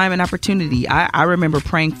them time and opportunity. I remember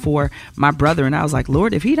praying for my brother, and I was like,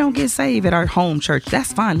 Lord, if he don't get saved at our home church,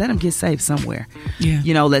 that's fine. Let him get saved somewhere.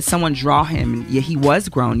 Yeah. Let someone draw him. Yeah, he was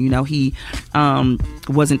grown. He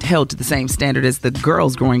wasn't held to the same standard as the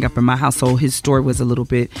girls growing up in my household. His story was a little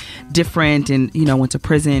bit different and, went to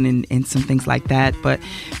prison and some things like that. But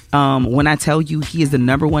when I tell you he is the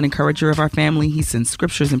number one encourager of our family, he sends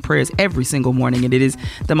scriptures and prayers every single morning, and it is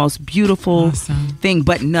the most beautiful thing.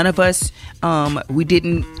 But none of us, we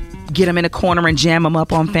didn't get him in a corner and jam him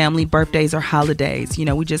up on family birthdays or holidays.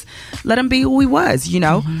 We just let him be who he was. He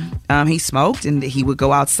smoked and he would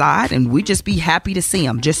go outside, and we'd just be happy to see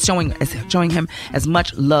him, just showing him as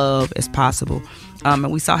much love as possible.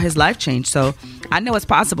 And we saw his life change. So I know it's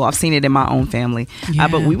possible. I've seen it in my own family.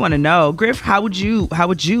 But we want to know, Griff, how would you,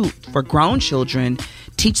 for grown children,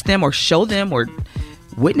 teach them or show them or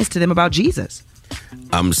witness to them about Jesus?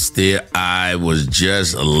 I was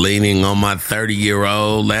just leaning on my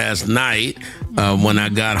 30-year-old last night when I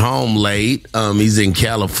got home late. He's in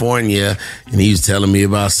California, and he was telling me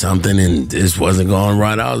about something, and this wasn't going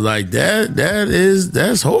right. I was like,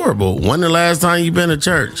 that's horrible. When the last time you been to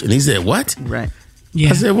church? And he said, what? Right. Yeah.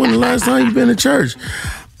 I said, when the last time you been to church?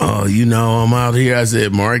 Oh, I'm out here. I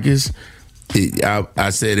said, Marcus, I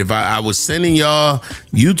said, if I was sending y'all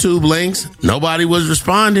YouTube links, nobody was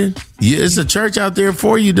responding. Yeah, it's a church out there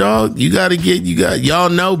for you, dog. Y'all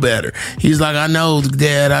know better. He's like, I know,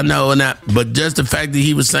 Dad, I know. But just the fact that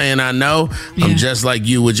he was saying, I know, I'm just like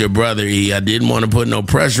you with your brother, E. I didn't want to put no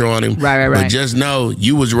pressure on him. Right. But just know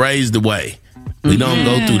you was raised away. We don't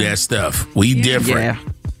go through that stuff. We different.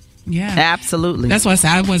 Yeah. Absolutely. That's why I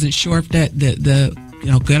said I wasn't sure if that the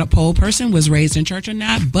Get Up Poll person was raised in church or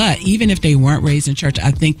not. But even if they weren't raised in church,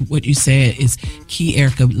 I think what you said is key,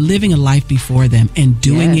 Erica. Living a life before them and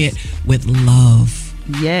doing it with love.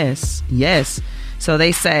 Yes. So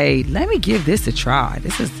they say, let me give this a try.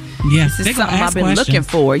 This is something I've been looking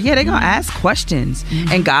for. Yeah, they're going to ask questions,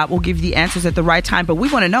 and God will give you the answers at the right time. But we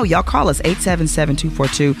want to know. Y'all call us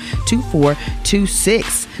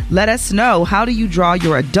 877-242-2426. Let us know, how do you draw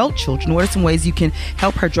your adult children? What are some ways you can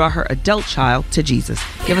help her draw her adult child to Jesus?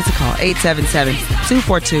 Give us a call,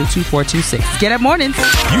 877-242-2426. Get Up Mornings.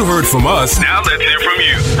 You heard from us. Now let's hear from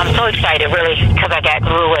you. I'm so excited, really, because I got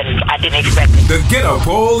through and I didn't expect it. The Get Up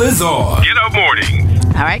Poll is on. Get Up Morning.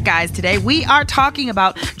 All right, guys, today we are talking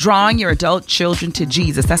about drawing your adult children to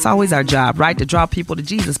Jesus. That's always our job, right? To draw people to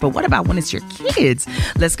Jesus. But what about when it's your kids?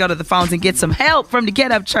 Let's go to the phones and get some help from the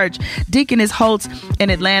Get Up Church. Deaconess Holtz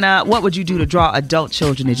in Atlanta, what would you do to draw adult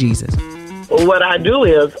children to Jesus? What I do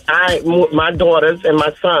is my daughters and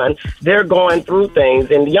my son, they're going through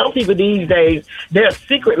things. And young people these days, they're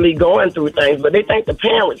secretly going through things, but they think the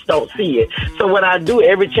parents don't see it. So what I do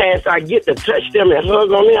every chance I get to touch them and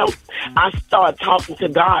hug on them, I start talking to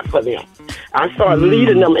God for them. I start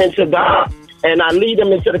leading them into God. And I lead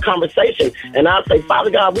them into the conversation. And I say,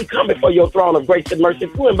 Father God, we come before your throne of grace and mercy,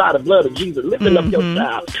 through and by the blood of Jesus, lifting up your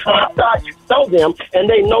child. God, you know them, and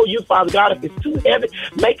they know you, Father God. If it's too heavy,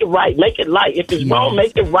 make it right, make it light. If it's wrong,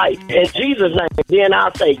 make it right. In Jesus' name. Then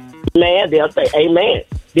I'll say, man, they'll say, amen.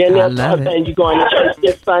 Then they'll start saying, you going to church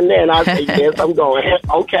this Sunday? And I say, yes, I'm going.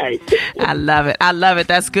 Okay. I love it. I love it.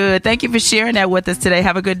 That's good. Thank you for sharing that with us today.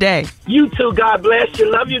 Have a good day. You too. God bless you.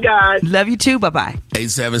 Love you guys. Love you too. Bye-bye.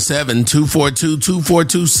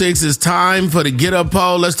 877-242-2426. It's time for the Get Up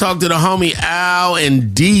poll. Let's talk to the homie Al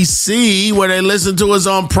in D.C., where they listen to us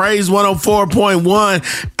on Praise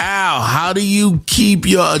 104.1. Al, how do you keep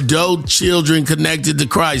your adult children connected to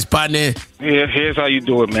Christ, partner? Yeah, here's how you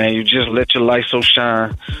do it, man. You just let your light so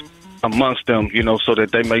shine amongst them, so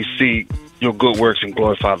that they may see your good works and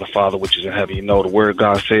glorify the Father which is in heaven. The word of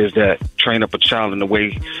God says that train up a child in the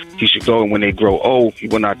way he should go, and when they grow old, he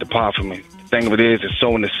will not depart from it. The thing of it is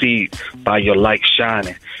sowing the seed by your light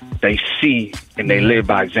shining. They see and they live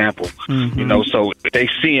by example. So if they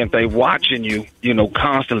see and they watching you,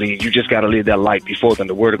 constantly, you just got to live that light before them.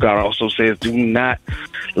 The word of God also says, do not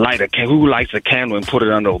light who lights a candle and put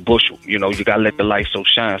it under a bushel. You got to let the light so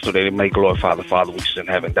shine so that it may glorify the Father which is in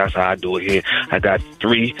heaven. That's how I do it here. I got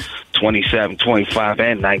 3, 27, 25,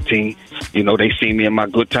 and 19. They see me in my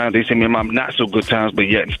good times. They see me in my not so good times, but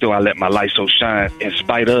yet and still I let my light so shine. In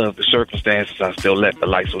spite of the circumstances, I still let the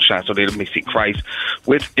light so shine so they may see Christ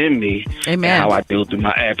within me. Amen. And how I deal through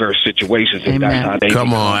my adverse situations. And that's how they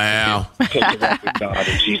come on, Al. God,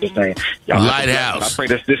 in Jesus' name. Lighthouse. I pray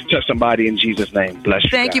this touch somebody in Jesus' name. Bless you.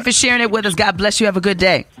 Thank you for sharing it with us. God bless you. Have a good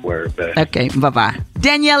day. Word, man. Okay, bye-bye.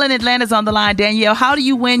 Danielle in Atlanta's on the line. Danielle, how do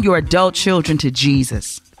you win your adult children to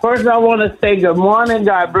Jesus? First, I want to say good morning.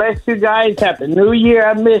 God bless you guys. Happy New Year.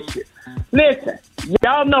 I miss you. Listen,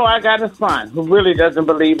 y'all know I got a son who really doesn't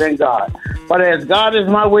believe in God. But as God is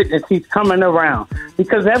my witness, he's coming around.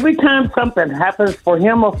 Because every time something happens for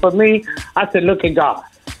him or for me, I say, look at God.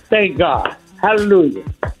 Thank God. Hallelujah.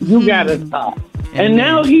 You got a son. And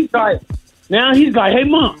now he's like, hey,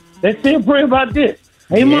 Mom, let's say a prayer about this.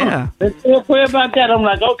 Hey, Mom, let's say a prayer about that. I'm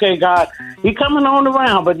like, okay, God, he coming on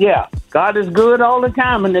around. But yeah, God is good all the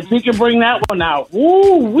time. And if he can bring that one out,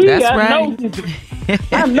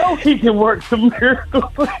 I know he can work some miracles.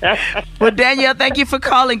 Well, Danielle, thank you for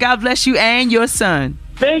calling. God bless you and your son.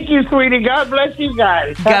 Thank you, sweetie. God bless you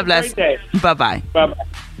guys. God bless. Great day. Bye-bye. Bye-bye.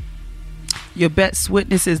 Your best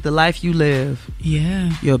witness is the life you live.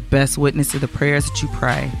 Yeah. Your best witness is the prayers that you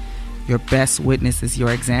pray. Your best witness is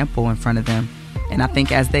your example in front of them. And I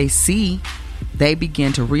think as they see, they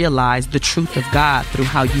begin to realize the truth of God through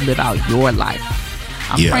how you live out your life.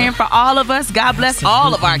 I'm praying for all of us. God bless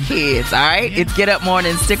all of our kids, all right? It's Get Up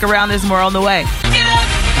Morning. Stick around. There's more on the way. Get up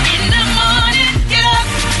in the morning. Get up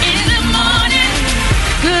in the morning.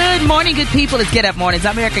 Good morning, good people. It's Get Up Mornings.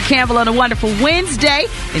 I'm Erica Campbell on a wonderful Wednesday.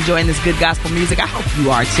 Enjoying this good gospel music. I hope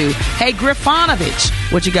you are too. Hey,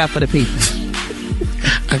 Griffonovich, what you got for the people?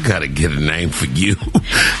 I gotta get a name for you.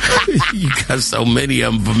 You got so many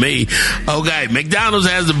of them for me. Okay, McDonald's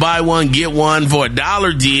has the buy one, get one for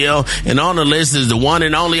 $1 deal. And on the list is the one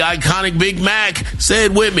and only iconic Big Mac. Say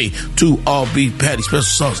it with me. 2 all-beef patty, special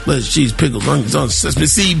sauce, lettuce, cheese, pickles, onions on sesame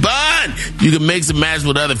seed bun. You can mix and match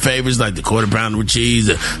with other favorites like the quarter pounder with cheese,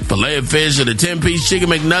 the filet of fish, or the 10-piece chicken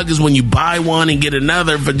McNuggets when you buy one and get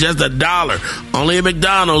another for just $1. Only at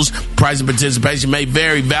McDonald's. Price and participation may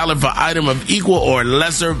vary. Valid for item of equal or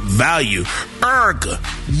lesser value. Erica.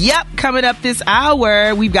 Yep, coming up this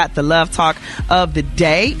hour, we've got the love talk of the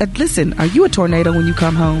day. Listen, are you a tornado when you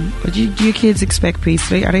come home? Or do your kids expect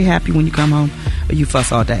peace? Are they happy when you come home? Or you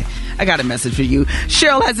fuss all day? I got a message for you.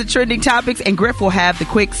 Cheryl has the trending topics, and Griff will have the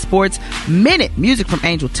quick sports minute. Music from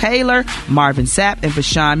Angel Taylor, Marvin Sapp, and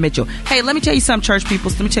Vashawn Mitchell. Hey, let me tell you something, church people.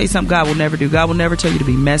 Let me tell you something God will never do. God will never tell you to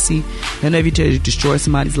be messy. He'll never tell you to destroy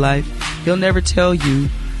somebody's life. He'll never tell you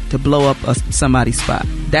to blow up somebody's spot.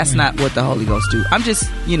 That's not what the Holy Ghost do. I'm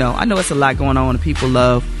just, I know it's a lot going on and people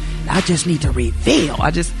love. I just need to reveal.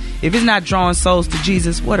 If it's not drawing souls to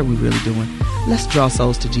Jesus, what are we really doing? Let's draw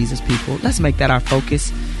souls to Jesus, people. Let's make that our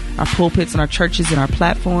focus. Our pulpits and our churches and our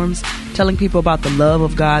platforms. telling people about the love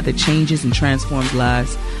of God that changes and transforms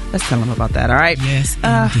lives. Let's tell them about that, all right? Yes,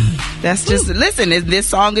 that's just, listen, this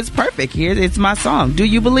song is perfect. Here, it's my song. Do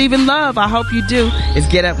you believe in love? I hope you do. It's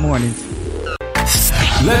Get Up Mornings.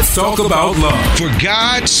 Let's talk about love. For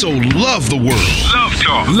God so loved the world. Love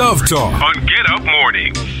Talk. Love Talk. On Get Up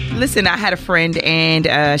Morning. Listen, I had a friend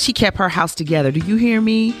and she kept her house together. Do you hear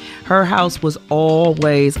me? Her house was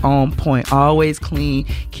always on point, always clean,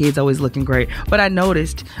 kids always looking great. But I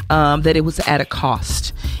noticed that it was at a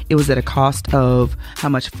cost. It was at a cost of how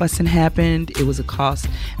much fussing happened. It was a cost.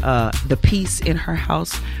 The peace in her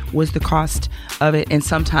house was the cost of it. And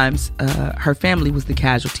sometimes her family was the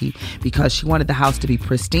casualty because she wanted the house to be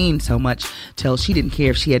pristine so much till she didn't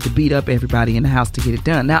care if she had to beat up everybody in the house to get it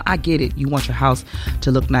done. Now, I get it. You want your house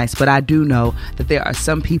to look nice. But I do know that there are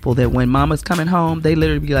some people that when mama's coming home, they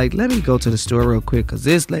literally be like, let me go to the store real quick because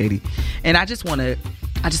this lady. And I just want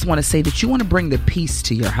to say that you want to bring the peace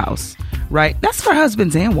to your house, right? That's for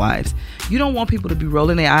husbands and wives. You don't want people to be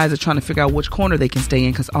rolling their eyes or trying to figure out which corner they can stay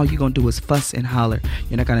in because all you're going to do is fuss and holler.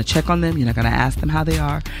 You're not going to check on them. You're not going to ask them how they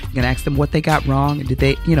are. You're going to ask them what they got wrong. And did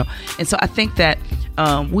they, And so I think that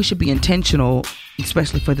we should be intentional,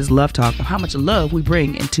 especially for this love talk, of how much love we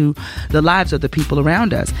bring into the lives of the people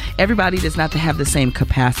around us. Everybody does not have the same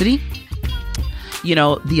capacity,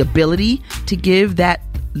 the ability to give that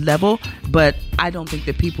level, but I don't think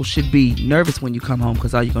that people should be nervous when you come home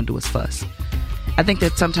because all you're going to do is fuss. I think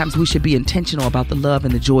that sometimes we should be intentional about the love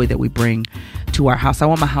and the joy that we bring to our house. I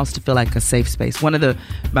want my house to feel like a safe space. One of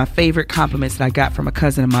my favorite compliments that I got from a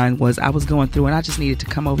cousin of mine was I was going through and I just needed to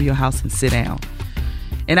come over your house and sit down.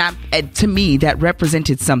 And to me, that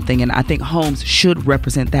represented something. And I think homes should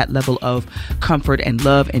represent that level of comfort and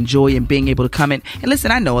love and joy and being able to come in. And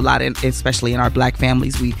listen, I know a lot, especially in our black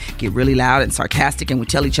families, we get really loud and sarcastic and we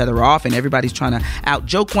tell each other off and everybody's trying to out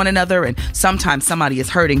joke one another. And sometimes somebody is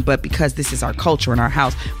hurting, but because this is our culture in our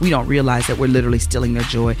house, we don't realize that we're literally stealing their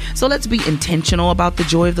joy. So let's be intentional about the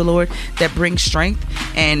joy of the Lord that brings strength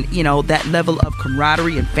and, that level of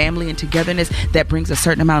camaraderie and family and togetherness that brings a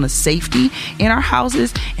certain amount of safety in our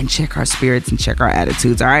houses. And check our spirits and check our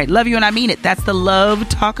attitudes. All right. Love you and I mean it. That's the love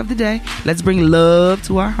talk of the day. Let's bring love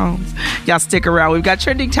to our homes. Y'all stick around. We've got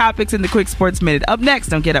trending topics in the Quick Sports Minute. Up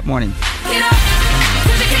next on Get Up Morning. Get up,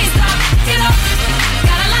 'cause you can't stop. Get up,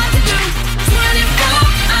 got a lot to do. 24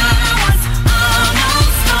 hours,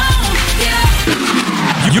 almost home.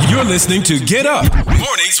 Get up. You're listening to Get Up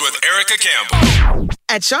Mornings with Erica Campbell.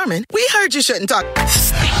 At Charmin, we heard you shouldn't talk.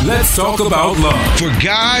 Let's talk about love. For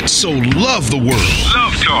God so loved the world.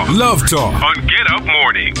 Love Talk. Love Talk. On Get Up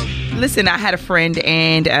Morning. Listen, I had a friend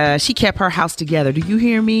and she kept her house together. Do you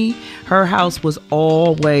hear me? Her house was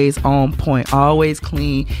always on point, always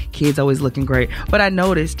clean, kids always looking great. But I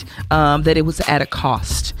noticed that it was at a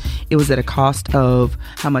cost. It was at a cost of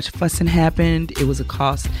how much fussing happened. It was a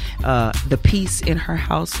cost. The peace in her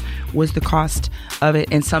house was the cost of it.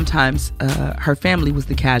 And sometimes her family was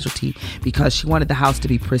the casualty because she wanted the house to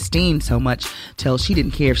be pristine so much till she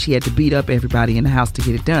didn't care if she had to beat up everybody in the house to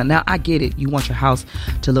get it done. Now, I get it. You want your house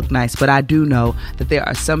to look nice. But I do know that there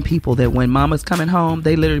are some people that when mama's coming home,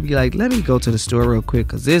 they literally be like, let me go to the store real quick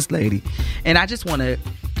because this lady. And I just want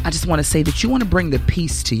to say that you want to bring the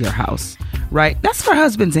peace to your house, right? That's for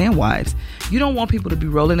husbands and wives. You don't want people to be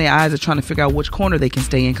rolling their eyes or trying to figure out which corner they can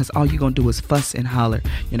stay in because all you're going to do is fuss and holler.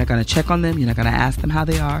 You're not going to check on them. You're not going to ask them how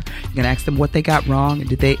they are. You're going to ask them what they got wrong and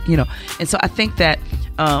did they, And so I think that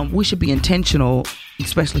we should be intentional,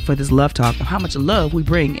 especially for this love talk, of how much love we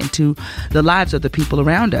bring into the lives of the people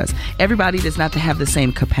around us. Everybody does not have the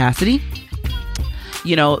same capacity,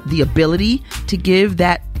 the ability to give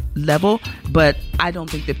that level, but I don't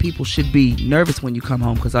think that people should be nervous when you come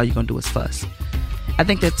home because all you're going to do is fuss. I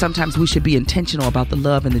think that sometimes we should be intentional about the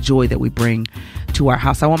love and the joy that we bring to our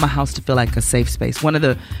house. I want my house to feel like a safe space. One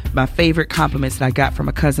of my favorite compliments that I got from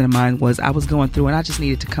a cousin of mine was I was going through and I just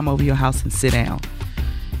needed to come over your house and sit down.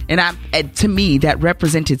 And to me, that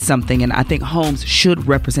represented something. And I think homes should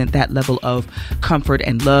represent that level of comfort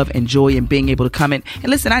and love and joy and being able to come in. And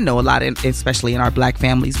listen, I know a lot, especially in our black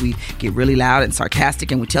families, we get really loud and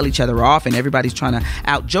sarcastic and we tell each other off and everybody's trying to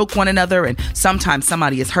out joke one another. And sometimes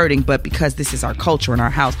somebody is hurting, but because this is our culture in our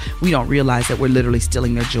house, we don't realize that we're literally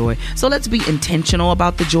stealing their joy. So let's be intentional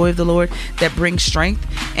about the joy of the Lord that brings strength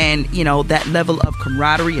and, that level of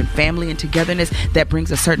camaraderie and family and togetherness that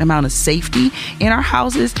brings a certain amount of safety in our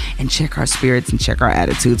houses. And check our spirits and check our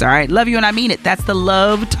attitudes. All right. Love you and I mean it. That's the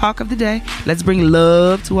love talk of the day. Let's bring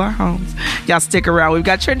love to our homes. Y'all stick around. We've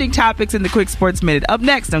got trending topics in the Quick Sports Minute. Up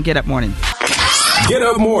next on Get Up Morning. Get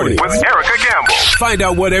Up Morning with Erica Campbell. Find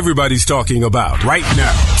out what everybody's talking about right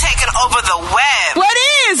now. Taking over the web. What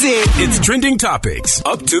is it? It's Trending Topics,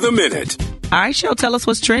 up to the minute. All right, Cheryl, tell us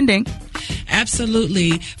what's trending.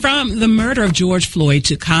 Absolutely. From the murder of George Floyd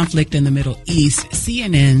to conflict in the Middle East,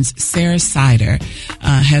 CNN's Sarah Sider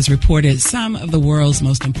has reported some of the world's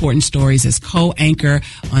most important stories as co-anchor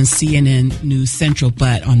on CNN News Central.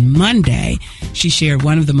 But on Monday, she shared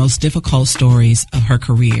one of the most difficult stories of her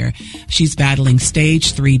career. She's battling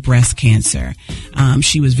stage 3 breast cancer.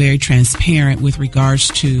 She was very transparent with regards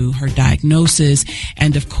to her diagnosis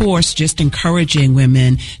and, of course, just encouraging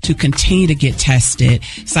women to continue to get tested.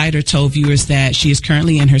 Sider told viewers that she is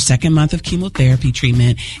currently in her second month of chemotherapy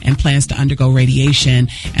treatment and plans to undergo radiation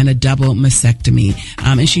and a double mastectomy.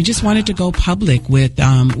 And she just wanted to go public with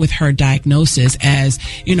her diagnosis, as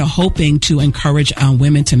hoping to encourage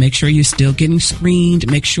women to make sure you're still getting screened,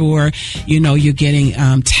 make sure you're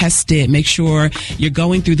getting tested, make sure you're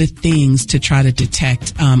going through the things to try to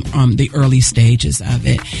detect the early stages of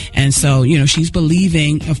it. And so she's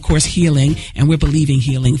believing, of course, healing, and we're believing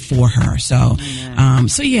healing for her. So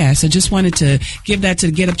so just wanted to give that to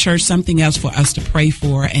the Get Up Church, something else for us to pray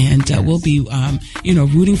for, and we'll be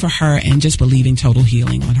rooting for her and just believing total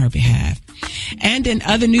healing on her behalf. And in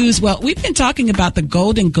other news, well, we've been talking about the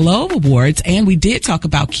Golden Globe Awards, and we did talk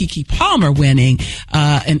about Keke Palmer winning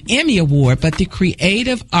an Emmy Award, but the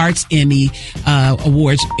Creative Arts Emmy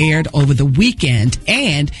Awards aired over the weekend,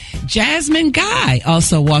 and Jasmine Guy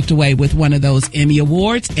also walked away with one of those Emmy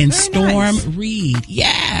Awards, and Storm Reed.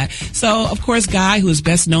 Yeah. So, of course, Guy, who is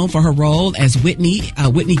best known for her role as Whitney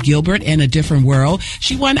Gilbert in A Different World,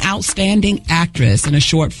 she won Outstanding Actress in a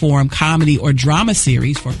short-form comedy or drama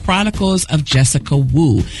series for Chronicles of Jessica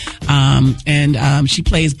Wu. And she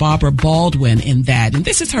plays Barbara Baldwin in that. And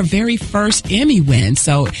this is her very first Emmy win,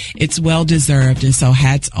 so it's well-deserved, and so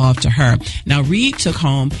hats off to her. Now, Reed took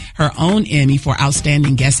home her own Emmy for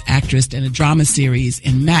Outstanding Guest Actress in a drama series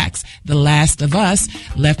in Max, The Last of Us,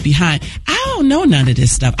 Left Behind. I don't know none of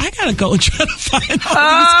this stuff. I gotta go and try to find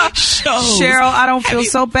all these shows. Cheryl, I don't feel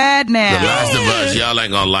so bad now. The Last of Us, y'all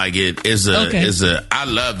ain't gonna like it. I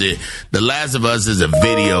loved it. The Last of Us is a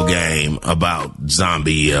video game about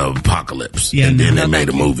zombie apocalypse. Yeah, and then they made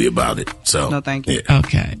a movie about it. So no, thank you. Yeah.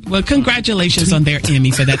 Okay. Well, congratulations on their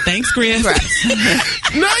Emmy for that. Thanks, Chris. No,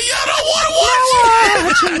 y'all don't want to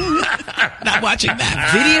watch it. Not watching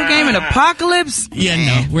that. Video game and apocalypse? Yeah,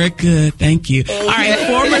 no, we're good. Thank you. All right.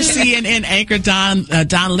 Former CNN anchor Don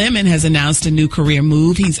Lemon has announced a new career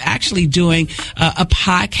move. He's actually doing a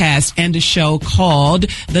podcast and a show called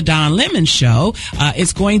The Don Lemon Show.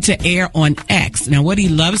 It's going to air on X. Now, what he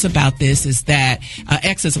loves about this is that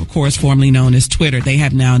X is, of course, formerly known as Twitter. They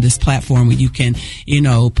have now this platform where you can,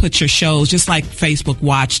 put your shows just like Facebook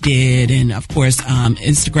Watch did. And, of course,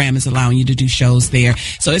 Instagram is allowing you to do shows there.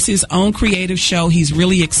 So it's his own creative show. He's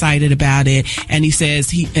really excited about it. And he says,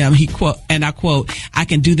 he quote, and I quote, "I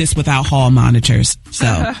can do this without hall monitors." So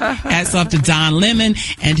hats off to Don Lemon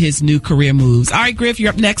and his new career moves. All right, Griff, you're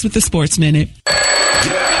up next with the Sports Minute.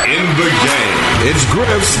 In the game, it's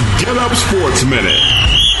Griff's Get Up Sports Minute.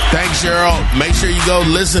 Thanks, Cheryl. Make sure you go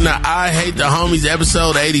listen to I Hate the Homies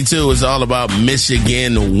episode 82. It's all about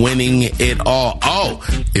Michigan winning it all. Oh,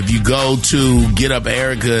 if you go to Get Up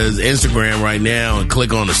Erica's Instagram right now and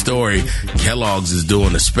click on the story, Kellogg's is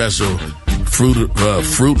doing a special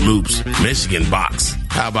Fruit Loops Michigan box.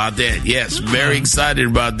 How about that? Yes, very excited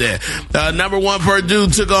about that. Number 1, Purdue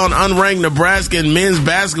took on unranked Nebraska in men's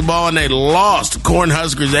basketball, and they lost.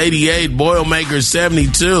 Cornhuskers 88, Boilermakers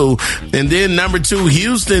 72. And then number 2,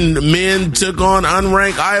 Houston men took on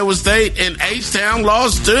unranked Iowa State, and H-Town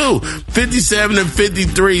lost too.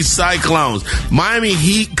 57-53 Cyclones. Miami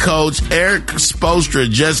Heat coach Eric Spoelstra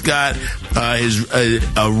just got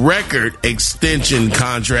a record extension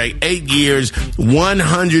contract, 8 years,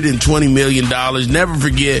 $120 million. Never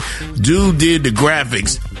forget, dude did the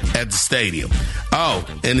graphics at the stadium. Oh,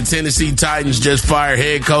 and the Tennessee Titans just fired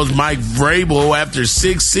head coach Mike Vrabel after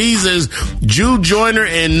 6 seasons. Joyner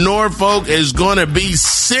in Norfolk is going to be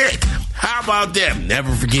sick. How about that?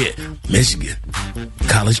 Never forget, Michigan,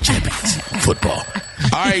 college champions, football.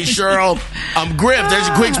 All right, Cheryl. I'm Griff. There's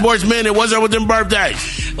a quick sports minute. What's up with them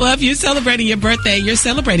birthdays? Well, if you're celebrating your birthday, you're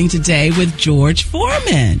celebrating today with George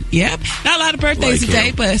Foreman. Yep. Not a lot of birthdays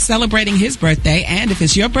today, but celebrating his birthday. And if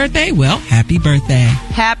it's your birthday, well, happy birthday.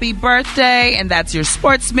 Happy birthday. And that's your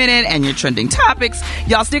sports minute and your trending topics.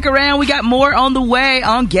 Y'all stick around. We got more on the way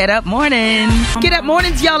on Get Up Mornings. Get Up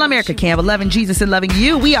Mornings, y'all. I'm Erica Campbell, loving Jesus and loving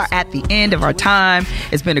you. We are at the end of our time.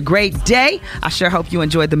 It's been a great day. I sure hope you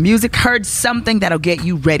enjoyed the music, heard something that'll get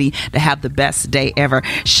you ready to have the best day ever.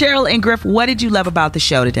 Cheryl and Griff, what did you love about the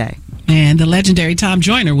show today? Man, the legendary Tom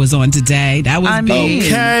Joyner was on today. That was big.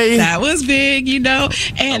 Okay. That was big, you know.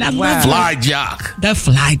 And I love Fly Jock. The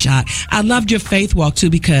Fly Jock. I loved your faith walk too,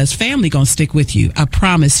 because family gonna stick with you. I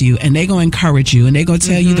promise you. And they gonna encourage you, and they gonna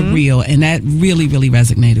tell you the real. And that really, really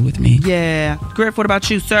resonated with me. Yeah. Griff, what about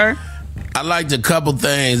you, sir? I liked a couple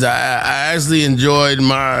things. I actually enjoyed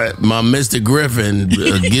my Mr. Griffin.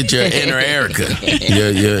 Get your inner Erica,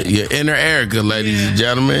 your inner Erica, ladies and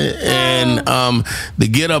gentlemen. And the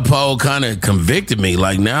get up poll kind of convicted me.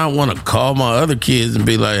 Like, now I want to call my other kids and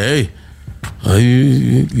be like, hey, are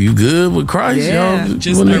you good with Christ? Yeah. Y'all?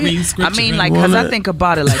 Just reading scripture. I mean, like, because I think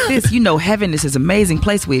about it like this. You know, heaven is this amazing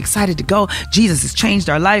place. We're excited to go. Jesus has changed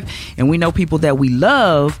our life. And we know people that we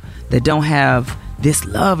love that don't have this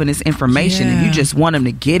love and this information, and you just want them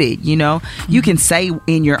to get it. You know, you can say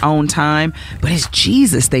in your own time, but it's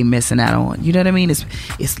Jesus they missing out on. You know what I mean?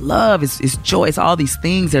 It's love, it's joy, it's all these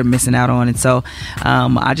things they're missing out on. And so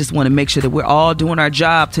I just want to make sure that we're all doing our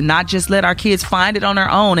job to not just let our kids find it on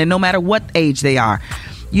their own, and no matter what age they are.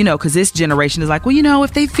 You know, because this generation is like, well, you know,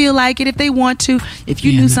 if they feel like it, if they want to, if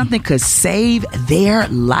you knew something could save their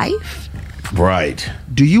life. Right.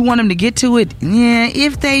 Do you want them to get to it? Yeah,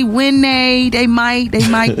 if they win, they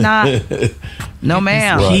might not. No,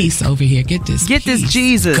 ma'am. Peace over here. Get this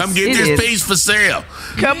Jesus. Come get this piece for sale.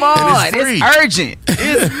 Come on. It's urgent.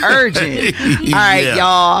 It's urgent. All right,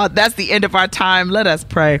 y'all. That's the end of our time. Let us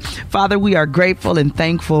pray. Father, we are grateful and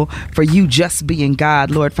thankful for you just being God,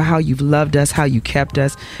 Lord, for how you've loved us, how you kept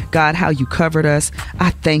us, God, how you covered us. I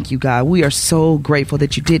thank you, God. We are so grateful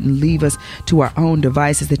that you didn't leave us to our own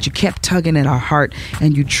devices, that you kept tugging at our heart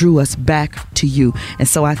and you drew us back to you. And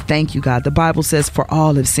so I thank you, God. The Bible says for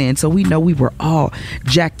all have sinned. So we know we were all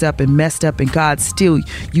jacked up and messed up, and God, still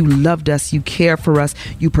you loved us, you care for us,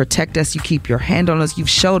 you protect us, you keep your hand on us, you've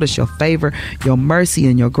showed us your favor, your mercy,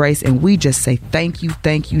 and your grace, and we just say thank you,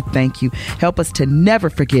 thank you, thank you. Help us to never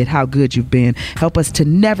forget how good you've been. Help us to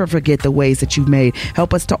never forget the ways that you've made.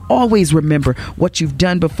 Help us to always remember what you've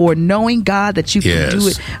done before, knowing, God, that you can do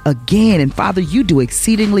it again. And Father, you do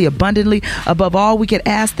exceedingly abundantly above all we could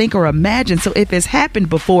ask, think, or imagine. So if it's happened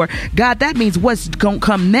before, God, that means what's gonna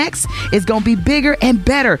come next is gonna be bigger and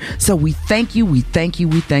better. So we thank you, we thank you,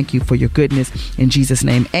 we thank you for your goodness. In Jesus'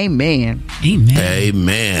 name, amen. Amen.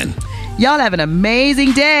 Amen. Y'all have an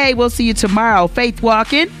amazing day. We'll see you tomorrow. Faith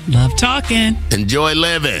walking. Love talking. Enjoy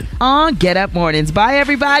living. On Get Up Mornings. Bye,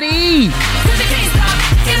 everybody.